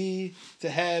would be to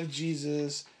have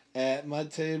Jesus at my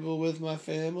table with my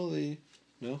family?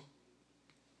 No?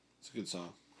 It's a good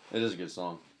song. It is a good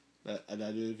song. Did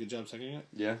I do a good job singing it?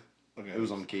 Yeah. Okay. It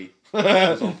was on key. It It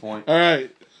was on point. All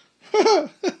right.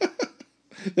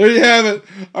 There you have it.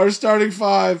 Our starting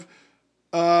five.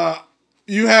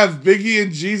 You have Biggie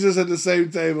and Jesus at the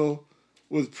same table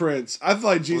with Prince. I feel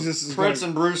like Jesus is Prince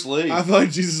and Bruce Lee. I feel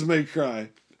like Jesus may cry.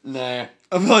 Nah.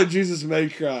 I feel like Jesus may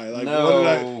cry. Like,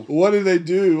 No. what did they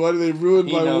do? Why did they ruin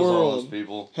He my knows all those world?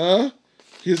 people. Huh?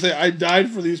 He'd say, I died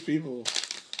for these people.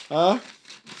 Huh?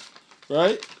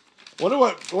 Right? Wonder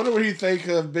what he'd think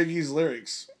of Biggie's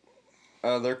lyrics.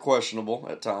 They're questionable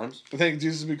at times. I think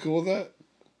Jesus would be cool with that.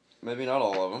 Maybe not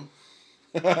all of them.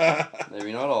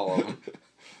 Maybe not all of them.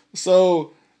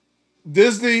 So,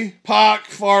 Disney, Pac,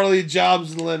 Farley,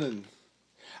 Jobs, and Lennon.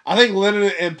 I think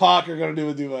Lennon and Pac are going to do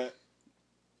a duet.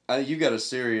 You got a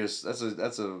serious... That's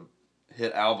a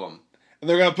hit album. And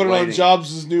they're going to put it on Waiting.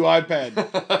 Jobs' new iPad.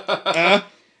 Huh?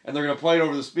 And they're going to play it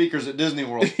over the speakers at Disney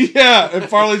World. Yeah, and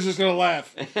Farley's just going to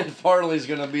laugh. And Farley's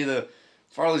going to be the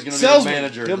Salesman.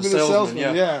 manager, He'll the be the salesman. salesman,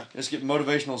 Yeah. yeah. Just get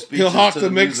motivational speeches. He'll hawk to the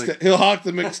music. mixtape. He'll hawk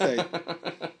the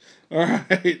mixtape.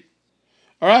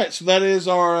 All right. So that is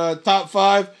our top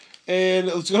five, and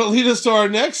it's going to lead us to our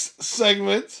next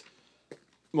segment.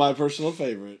 My personal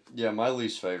favorite. Yeah, my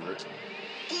least favorite.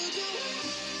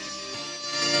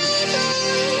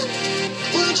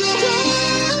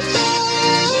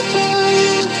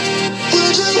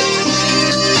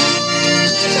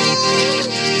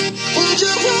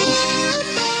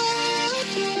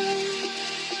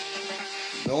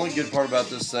 The only good part about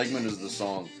this segment is the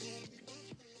song.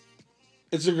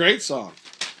 It's a great song.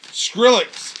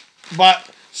 Skrillex, but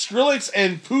Skrillex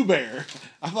and Pooh Bear.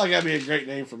 I feel like that'd be a great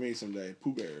name for me someday.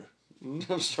 Pooh Bear.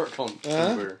 I'm start calling it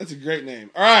Uh-huh. Bear. That's a great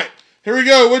name. All right, here we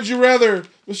go. Would you rather?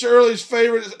 Mr. Early's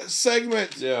favorite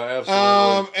segment. Yeah,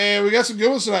 absolutely. And we got some good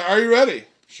ones tonight. Are you ready?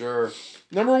 Sure.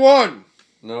 Number one.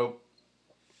 Nope.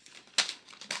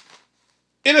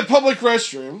 In a public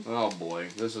restroom, Oh boy,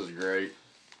 this is great.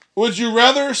 would you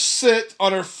rather sit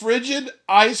on a frigid,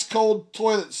 ice-cold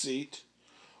toilet seat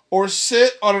or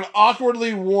sit on an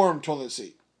awkwardly warm toilet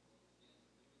seat?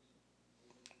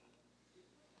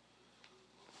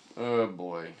 Oh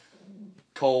boy.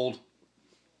 Cold.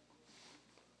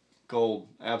 Cold.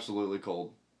 Absolutely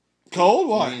cold. Cold? It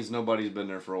Why? means nobody's been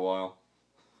there for a while.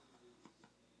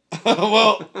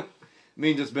 Well, It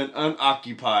means it's been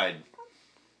unoccupied.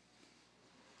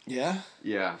 yeah.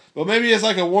 Yeah. Well, maybe it's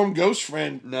like a warm ghost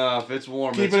friend. No, if it's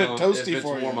warm, Keeping it's it toasty if it's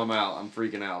for warm, you. I'm out. I'm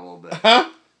freaking out a little bit. Huh?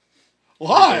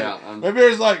 Why? Yeah, Maybe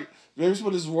there's like, maybe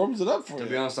someone just warms it up for To you.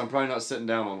 be honest, I'm probably not sitting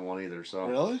down on one either. So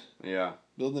Really? yeah.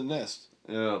 Build a nest.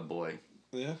 Oh boy.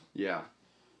 Yeah. Yeah.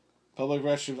 Public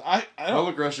restrooms. I don't.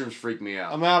 Public restrooms freak me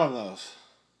out. I'm out on those.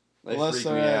 They Unless freak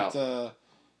they're me at out.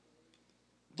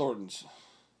 Thornton's.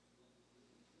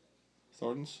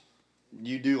 Thornton's?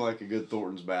 You do like a good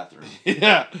Thornton's bathroom.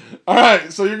 Yeah. All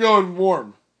right. So you're going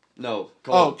warm. No,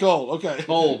 Oh, cold. cold. Okay.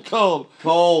 Cold. Cold.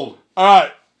 Cold. All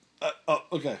right.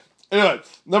 Okay. Anyway,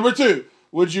 number two.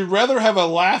 Would you rather have a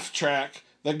laugh track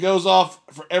that goes off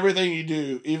for everything you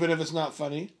do, even if it's not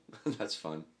funny? That's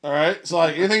fun. All right. So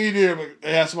like anything you do, but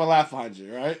it has someone laugh behind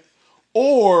you. All right.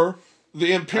 Or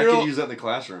the I Imperial. could use that in the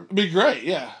classroom. Be great,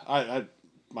 yeah. I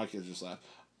my kids just laugh.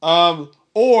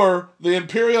 Or the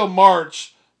Imperial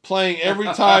March playing every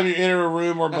time you enter a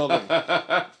room or building.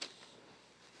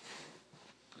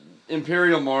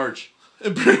 Imperial March.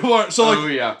 Imperial March. So like, Oh,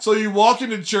 yeah. So you walk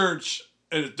into church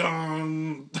and it's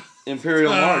dun,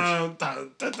 Imperial March.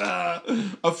 dun, dun, dun,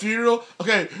 dun. A funeral.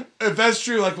 Okay, if that's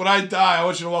true, like when I die, I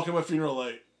want you to walk in my funeral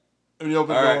late. And you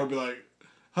open the All door right. and be like,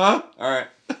 huh? All right.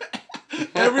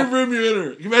 Every room you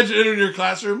enter. Can you imagine entering your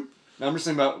classroom? Now, I'm just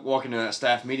thinking about walking to that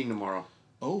staff meeting tomorrow.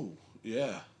 Oh,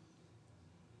 yeah.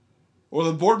 Or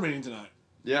the board meeting tonight.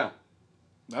 Yeah.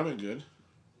 That'd be good.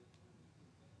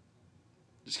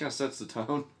 Just kind of sets the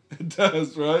tone. It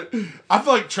does, right? I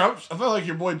feel like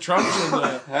your boy Trump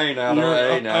should, Hey now,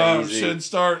 hey now, easy. should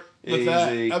start with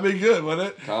that. Easy. That'd be good, wouldn't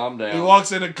it? Calm down. He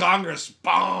walks into Congress.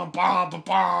 Bom, bom, bom,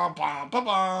 bom, bom, bom,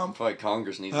 bom. I feel like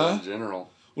Congress needs Huh? that in general.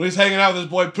 when he's hanging out with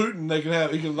his boy Putin,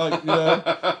 he can like,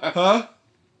 huh?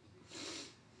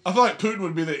 I feel like Putin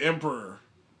would be the emperor.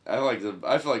 I feel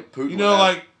like Putin.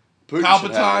 Like Putin Palpatine.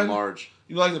 should have a march.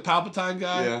 You know, like the Palpatine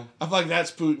guy. Yeah. I feel like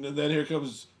that's Putin, and then here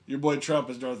comes your boy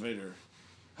Trump as Darth Vader.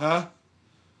 Huh?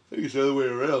 I think it's the other way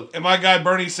around. And my guy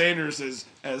Bernie Sanders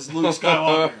as Luke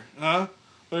Skywalker. Huh?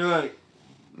 What do you think?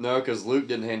 No, because Luke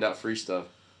didn't hand out free stuff.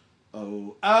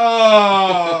 Oh,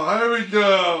 here we go.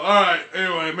 All right.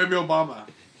 Anyway, maybe Obama.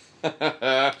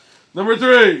 Number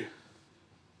 3.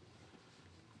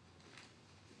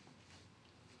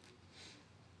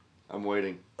 I'm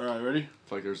waiting. All right, ready? I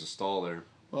feel like there's a stall there.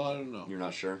 Well, I don't know. You're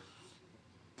not sure?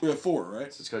 We have 4, right?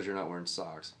 It's because you're not wearing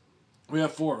socks. We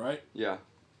have 4, right? Yeah.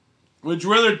 Would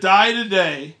you rather die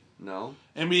today No?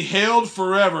 and be hailed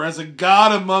forever as a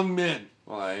god among men,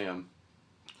 Well, I am.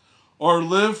 or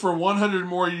live for 100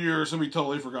 more years and be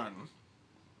totally forgotten?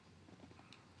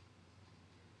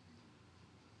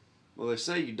 Well, they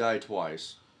say you die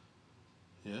twice.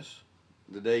 Yes.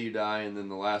 The day you die and then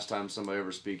the last time somebody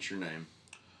ever speaks your name.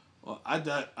 Well, I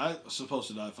died. I was supposed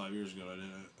to die 5 years ago. I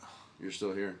didn't. You're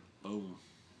still here. Boom.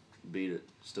 Beat it.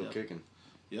 Still Yep. kicking.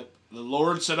 Yep. The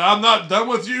Lord said, "I'm not done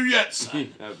with you yet, son."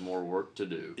 You have more work to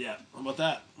do. Yeah. How about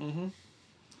that? Mm-hmm.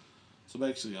 So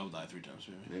basically, I'll die 3 times,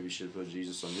 maybe. Maybe you should put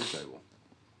Jesus on your table.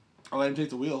 I'll let him take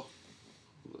the wheel.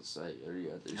 Let's say. There you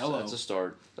go. Hello. That's a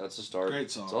start. That's a start.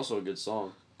 Great song. It's also a good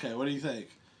song. Okay, what do you think?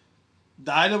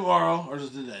 Die tomorrow or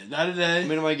just today? Die today. I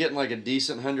mean, am I getting like a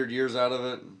decent 100 years out of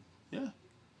it? Yeah.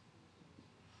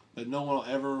 But no one will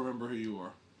ever remember who you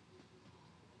are.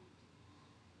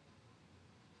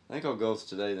 I think I'll go with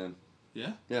today then.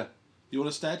 Yeah? Yeah. You want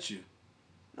a statue?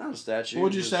 Not a statue. What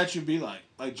would your just- statue be like?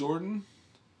 Like Jordan?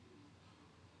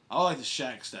 I like the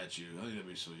Shaq statue. I think that'd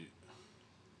be sweet.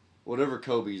 Whatever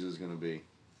Kobe's is going to be.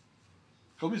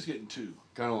 Kobe's getting 2.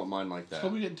 Kind of want mine like Is that.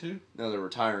 Kobe getting 2? No, they're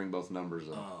retiring both numbers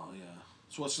though. Oh, yeah.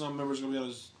 So what's the number's going to be on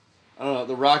his... I don't know.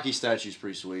 The Rocky statue's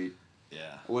pretty sweet.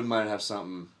 Yeah. I wouldn't mind have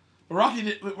something. But Rocky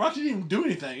didn't even do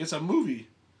anything. It's a movie.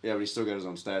 Yeah, but he's still got his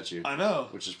own statue, I know.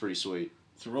 which is pretty sweet.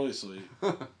 It's really sweet.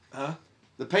 Huh?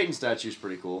 The Peyton statue's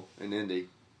pretty cool in Indy.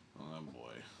 Oh,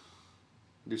 boy.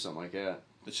 Do something like that.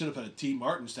 They should have put a T.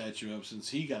 Martin statue up since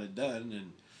he got it done,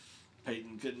 and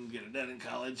Peyton couldn't get it done in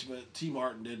college, but T.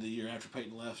 Martin did the year after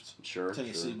Peyton left. Sure.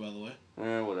 Tennessee, Sure. by the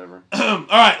way. Whatever. All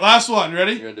right, last one. You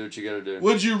Ready? gotta do what you gotta do.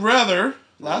 Would you rather,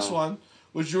 last No. one,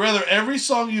 would you rather every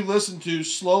song you listen to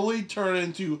slowly turn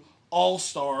into All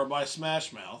Star by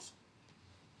Smash Mouth,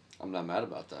 I'm not mad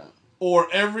about that. or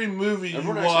every movie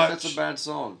Everyone you acts like watch, that's a bad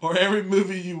song. or every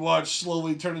movie you watch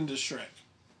slowly turn into Shrek?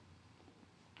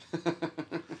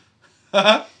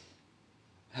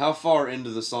 How far into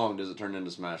the song does it turn into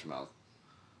Smash Mouth?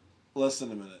 Less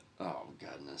than a minute. Oh,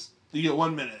 goodness. You get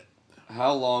 1 minute,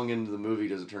 How long into the movie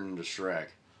does it turn into Shrek?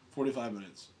 45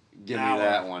 minutes, Give Hour. me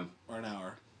that one. or an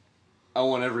hour. I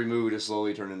want every movie to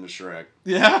slowly turn into Shrek.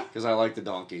 Yeah, Because I like the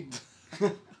donkey.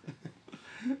 it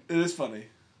is funny,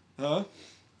 huh?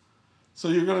 So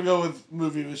you're gonna go with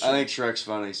movie with Shrek. I think Shrek's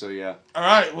funny, so yeah. All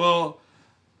right, well,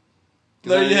 'Cause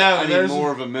there you have I it. need There's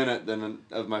more of a minute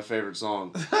of my favorite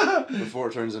song before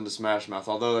it turns into Smash Mouth.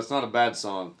 Although that's not a bad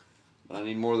song, but I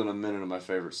need more than a minute of my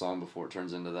favorite song before it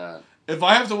turns into that. If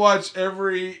I have to watch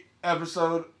every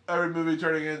episode, every movie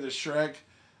turning into Shrek,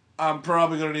 I'm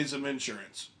probably gonna need some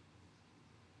insurance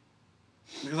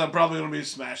because I'm probably gonna be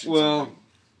smashing. Well, something.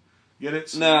 Get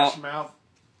it? now- Smash Mouth.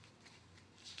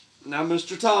 Now,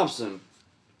 Mr. Thompson,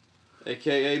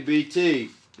 aka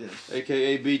BT, Yes.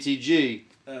 aka BTG,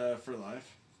 For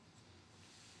life.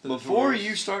 before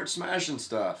you start smashing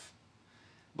stuff,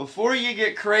 before you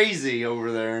get crazy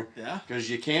over there, Yeah. because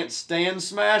you can't stand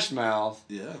Smash Mouth,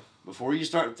 Yeah. before you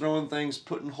start throwing things,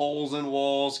 putting holes in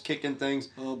walls, kicking things,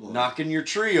 Oh boy. knocking your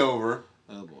tree over,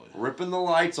 Oh boy. ripping the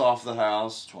lights off the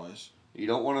house, Twice. you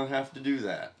don't want to have to do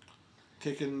that.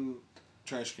 Kicking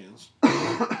trash cans.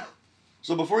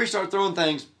 So before you start throwing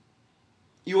things,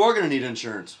 you are going to need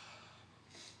insurance.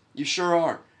 You sure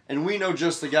are. And we know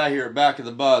just the guy here at Back of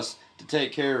the Bus to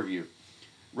take care of you.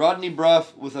 Rodney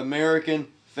Bruff with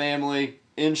American Family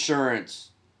Insurance.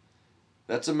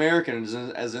 That's American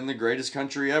as in the greatest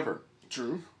country ever.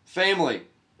 True. Family,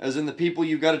 as in the people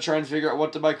you've got to try and figure out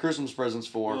what to buy Christmas presents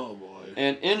for. Oh boy.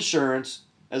 And insurance,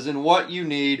 as in what you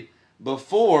need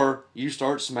before you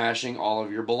start smashing all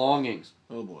of your belongings.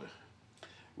 Oh boy.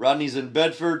 Rodney's in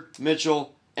Bedford,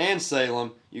 Mitchell, and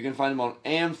Salem. You can find him on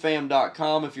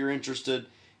amfam.com if you're interested.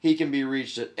 He can be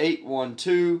reached at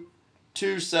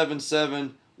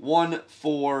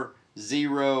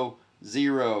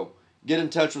 812-277-1400. Get in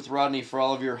touch with Rodney for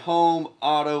all of your home,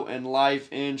 auto, and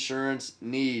life insurance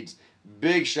needs.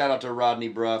 Big shout out to Rodney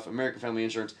Bruff, American Family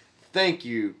Insurance. Thank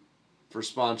you for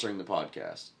sponsoring the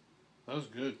podcast. That was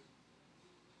good.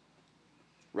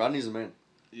 Rodney's the man.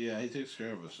 Yeah, he takes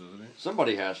care of us, doesn't he?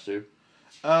 Somebody has to.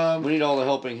 Um, We need all the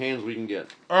helping hands we can get.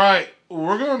 all right,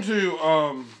 we're going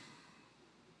to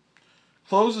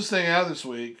close this thing out this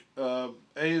week.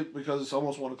 Because it's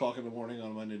almost 1 o'clock in the morning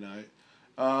on Monday night.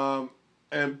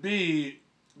 And B,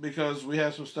 because we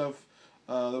have some stuff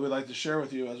that we'd like to share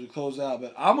with you as we close out.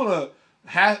 But I'm gonna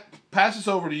pass this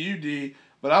over to you, D.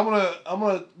 But I'm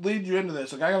gonna lead you into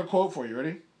this. Like, I got a quote for you.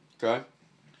 Ready? Okay?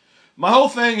 My whole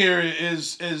thing here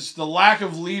is the lack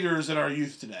of leaders in our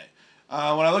youth today.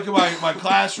 When I look at my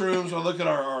classrooms, when I look at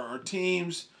our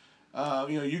teams,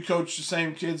 you coach the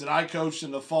same kids that I coached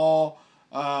in the fall,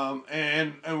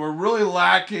 and we're really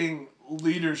lacking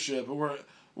leadership. And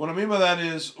what I mean by that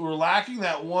is we're lacking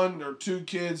that 1 or 2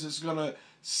 kids that's going to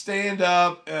stand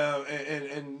up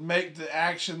and make the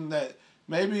action that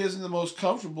maybe isn't the most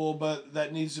comfortable, but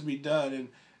that needs to be done.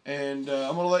 And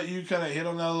I'm going to let you kind of hit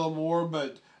on that a little more,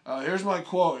 but here's my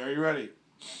quote. Are you ready?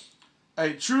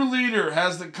 A true leader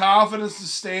has the confidence to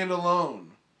stand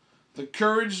alone, the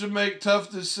courage to make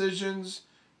tough decisions,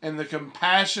 and the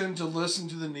compassion to listen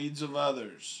to the needs of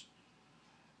others.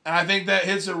 And I think that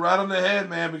hits it right on the head,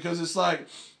 man, because it's like,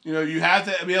 you have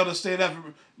to be able to stand up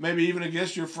maybe even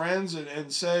against your friends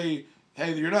and say,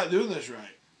 hey, you're not doing this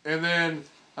right. And then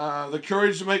the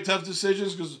courage to make tough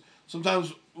decisions, because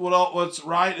sometimes what's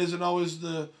right isn't always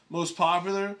the most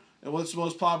popular, and what's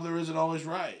most popular isn't always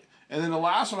right. And then the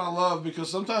last one I love, because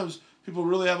sometimes people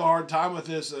really have a hard time with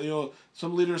this.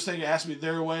 Some leaders think it has to be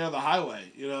their way or the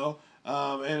highway,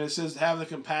 and it says have the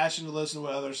compassion to listen to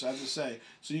what others have to say.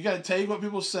 So you got to take what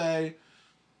people say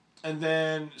and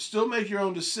then still make your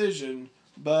own decision,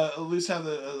 but at least have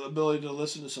the ability to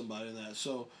listen to somebody in that.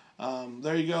 So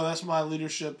there you go. That's my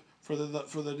leadership for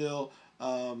the deal.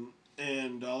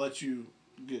 And I'll let you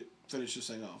finish this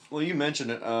thing off. Well, you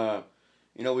mentioned it.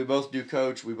 We both do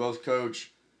coach. We both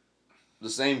coach the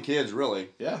same kids, really.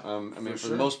 Yeah. For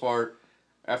the most part,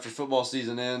 after football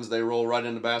season ends, they roll right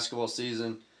into basketball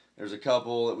season. There's a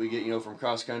couple that we get, from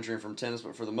cross country and from tennis,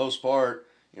 but for the most part,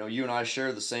 you and I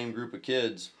share the same group of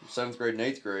kids, 7th grade and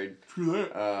 8th grade. True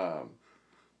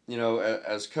that.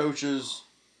 As coaches,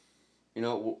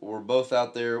 we're both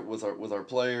out there with our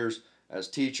players. As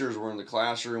teachers, we're in the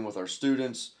classroom with our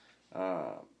students,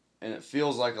 and it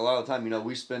feels like a lot of the time,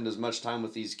 we spend as much time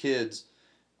with these kids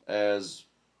as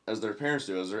their parents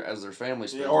do, as their family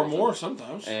spends. Yeah, or more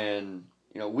sometimes. And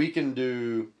we can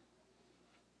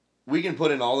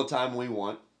put in all the time we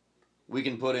want. We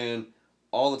can put in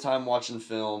all the time watching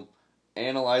film,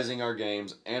 analyzing our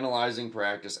games, analyzing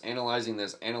practice, analyzing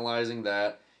this, analyzing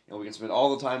that. We can spend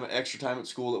all the extra time at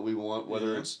school that we want,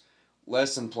 whether it's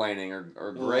lesson planning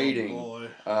or grading. Oh boy,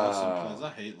 lesson plans. I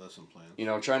hate lesson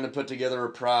plans. Trying to put together a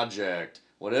project,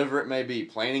 whatever it may be,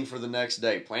 planning for the next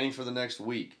day, planning for the next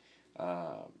week.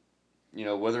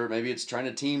 Whether maybe it's trying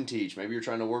to team teach, maybe you're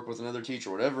trying to work with another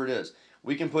teacher, whatever it is,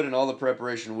 we can put in all the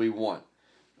preparation we want.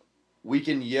 We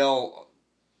can yell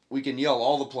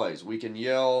all the plays. We can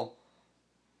yell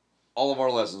all of our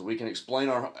lessons. We can explain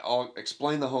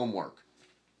the homework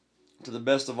to the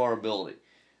best of our ability.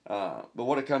 But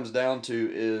what it comes down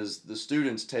to is the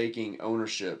students taking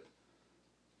ownership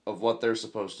of what they're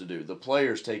supposed to do. The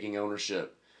players taking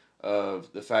ownership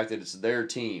of the fact that it's their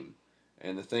team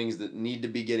and the things that need to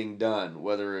be getting done,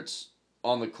 whether it's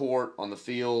on the court, on the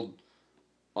field,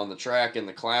 on the track, in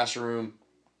the classroom.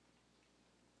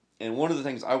 And one of the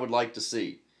things I would like to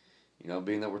see,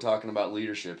 being that we're talking about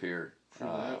leadership here,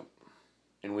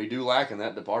 and we do lack in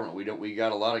that department. We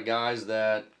got a lot of guys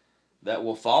that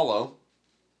will follow.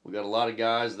 We got a lot of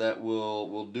guys that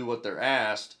will do what they're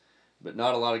asked, but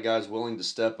not a lot of guys willing to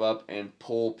step up and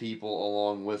pull people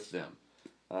along with them.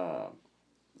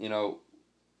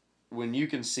 When you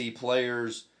can see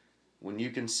players, when you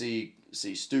can see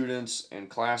students and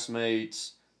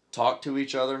classmates talk to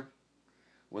each other,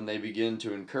 when they begin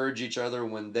to encourage each other,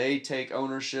 when they take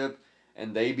ownership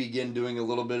and they begin doing a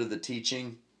little bit of the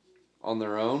teaching on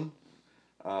their own,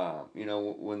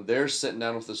 when they're sitting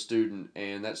down with a student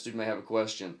and that student may have a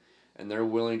question and they're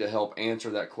willing to help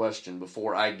answer that question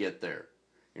before I get there,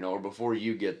 or before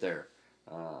you get there,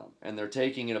 and they're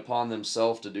taking it upon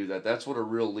themselves to do that. That's what a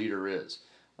real leader is.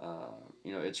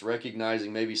 It's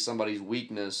recognizing maybe somebody's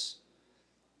weakness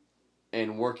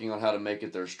and working on how to make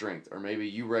it their strength. Or maybe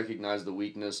you recognize the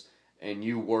weakness and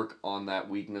you work on that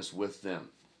weakness with them.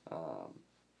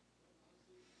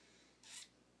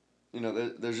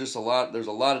 There's just there's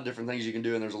a lot of different things you can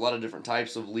do, and there's a lot of different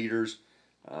types of leaders.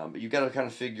 But you've got to kind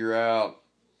of figure out,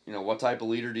 what type of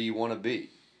leader do you want to be?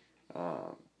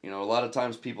 You know, a lot of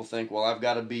times people think, well, I've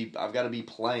got to be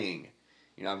playing.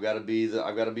 You know, I've got to be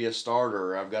a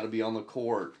starter. Or I've got to be on the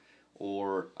court,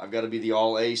 or I've got to be the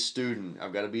All A student.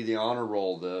 I've got to be the honor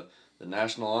roll, the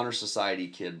National Honor Society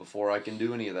kid before I can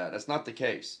do any of that. That's not the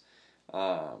case.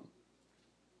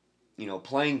 You know,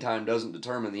 playing time doesn't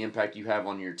determine the impact you have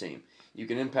on your team. You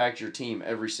can impact your team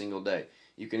every single day.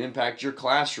 You can impact your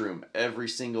classroom every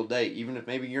single day, even if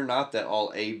maybe you're not that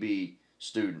all A-B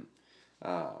student.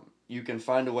 You can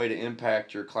find a way to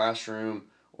impact your classroom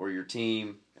or your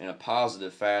team in a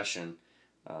positive fashion,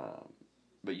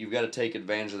 but you've got to take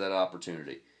advantage of that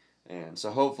opportunity. And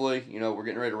so hopefully, you know, we're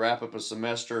getting ready to wrap up a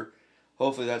semester.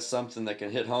 Hopefully that's something that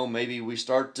can hit home. Maybe we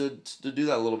start to do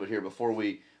that a little bit here before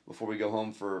we go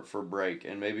home for break.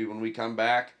 And maybe when we come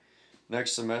back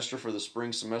next semester for the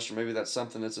spring semester, maybe that's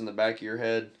something that's in the back of your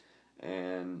head,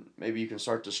 and maybe you can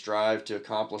start to strive to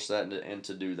accomplish that and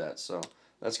to do that. So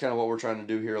that's kind of what we're trying to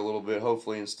do here a little bit,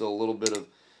 hopefully instill a little bit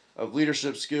of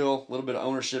leadership skill, a little bit of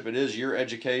ownership. It is your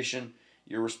education.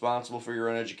 You're responsible for your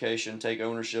own education. Take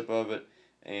ownership of it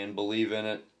and believe in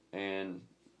it and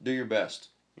do your best,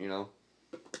 you know.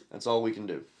 That's all we can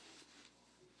do.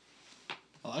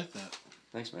 I like that.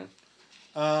 Thanks, man.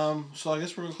 So I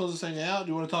guess we're gonna close this thing out.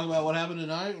 Do you want to talk about what happened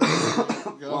tonight?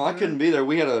 Well, I couldn't be there.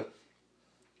 We had a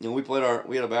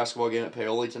basketball game at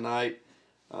Paoli tonight.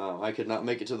 I could not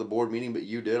make it to the board meeting, but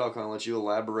you did. I'll kind of let you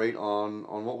elaborate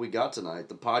on what we got tonight.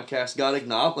 The podcast got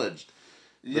acknowledged.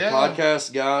 The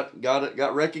podcast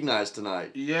got recognized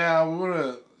tonight. Yeah, we want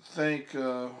to thank.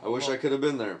 I wish I could have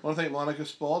been there. I want to thank Monica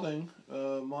Spalding.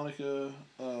 Monica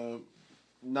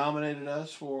nominated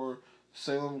us for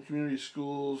Salem Community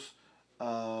Schools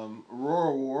Aurora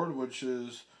Award, which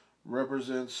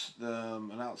represents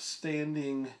an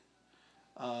outstanding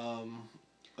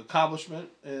accomplishment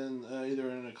in either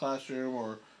in a classroom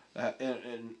or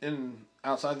in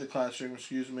outside the classroom.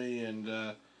 Excuse me, and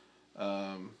you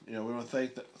know, we want to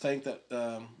thank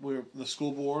we're the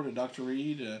school board and Dr.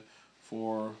 Reed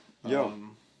for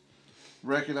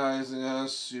recognizing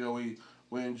us. You know, we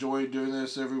enjoy doing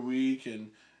this every week, and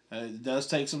it does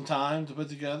take some time to put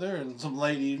together and some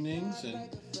late evenings, and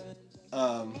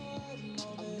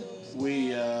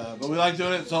but we like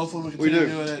doing it, so hopefully we continue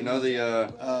doing it. You know,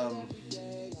 the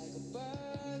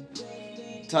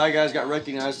Thai guys got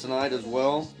recognized tonight as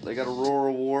well. They got a Aurora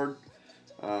Award.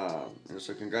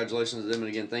 So congratulations to them, and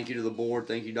again, thank you to the board.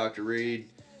 Thank you, Dr. Reed,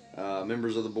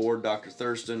 members of the board, Dr.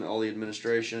 Thurston, all the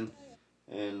administration,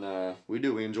 and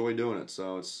we enjoy doing it.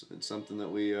 So it's something that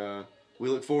we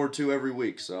look forward to every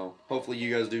week. So hopefully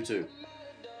you guys do too.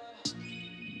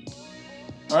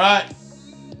 All right,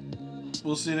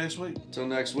 we'll see you next week. Till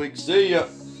next week, see ya.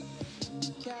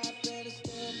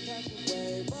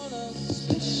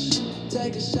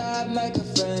 Take a shot, make a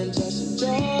friend, just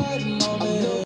enjoy the moment.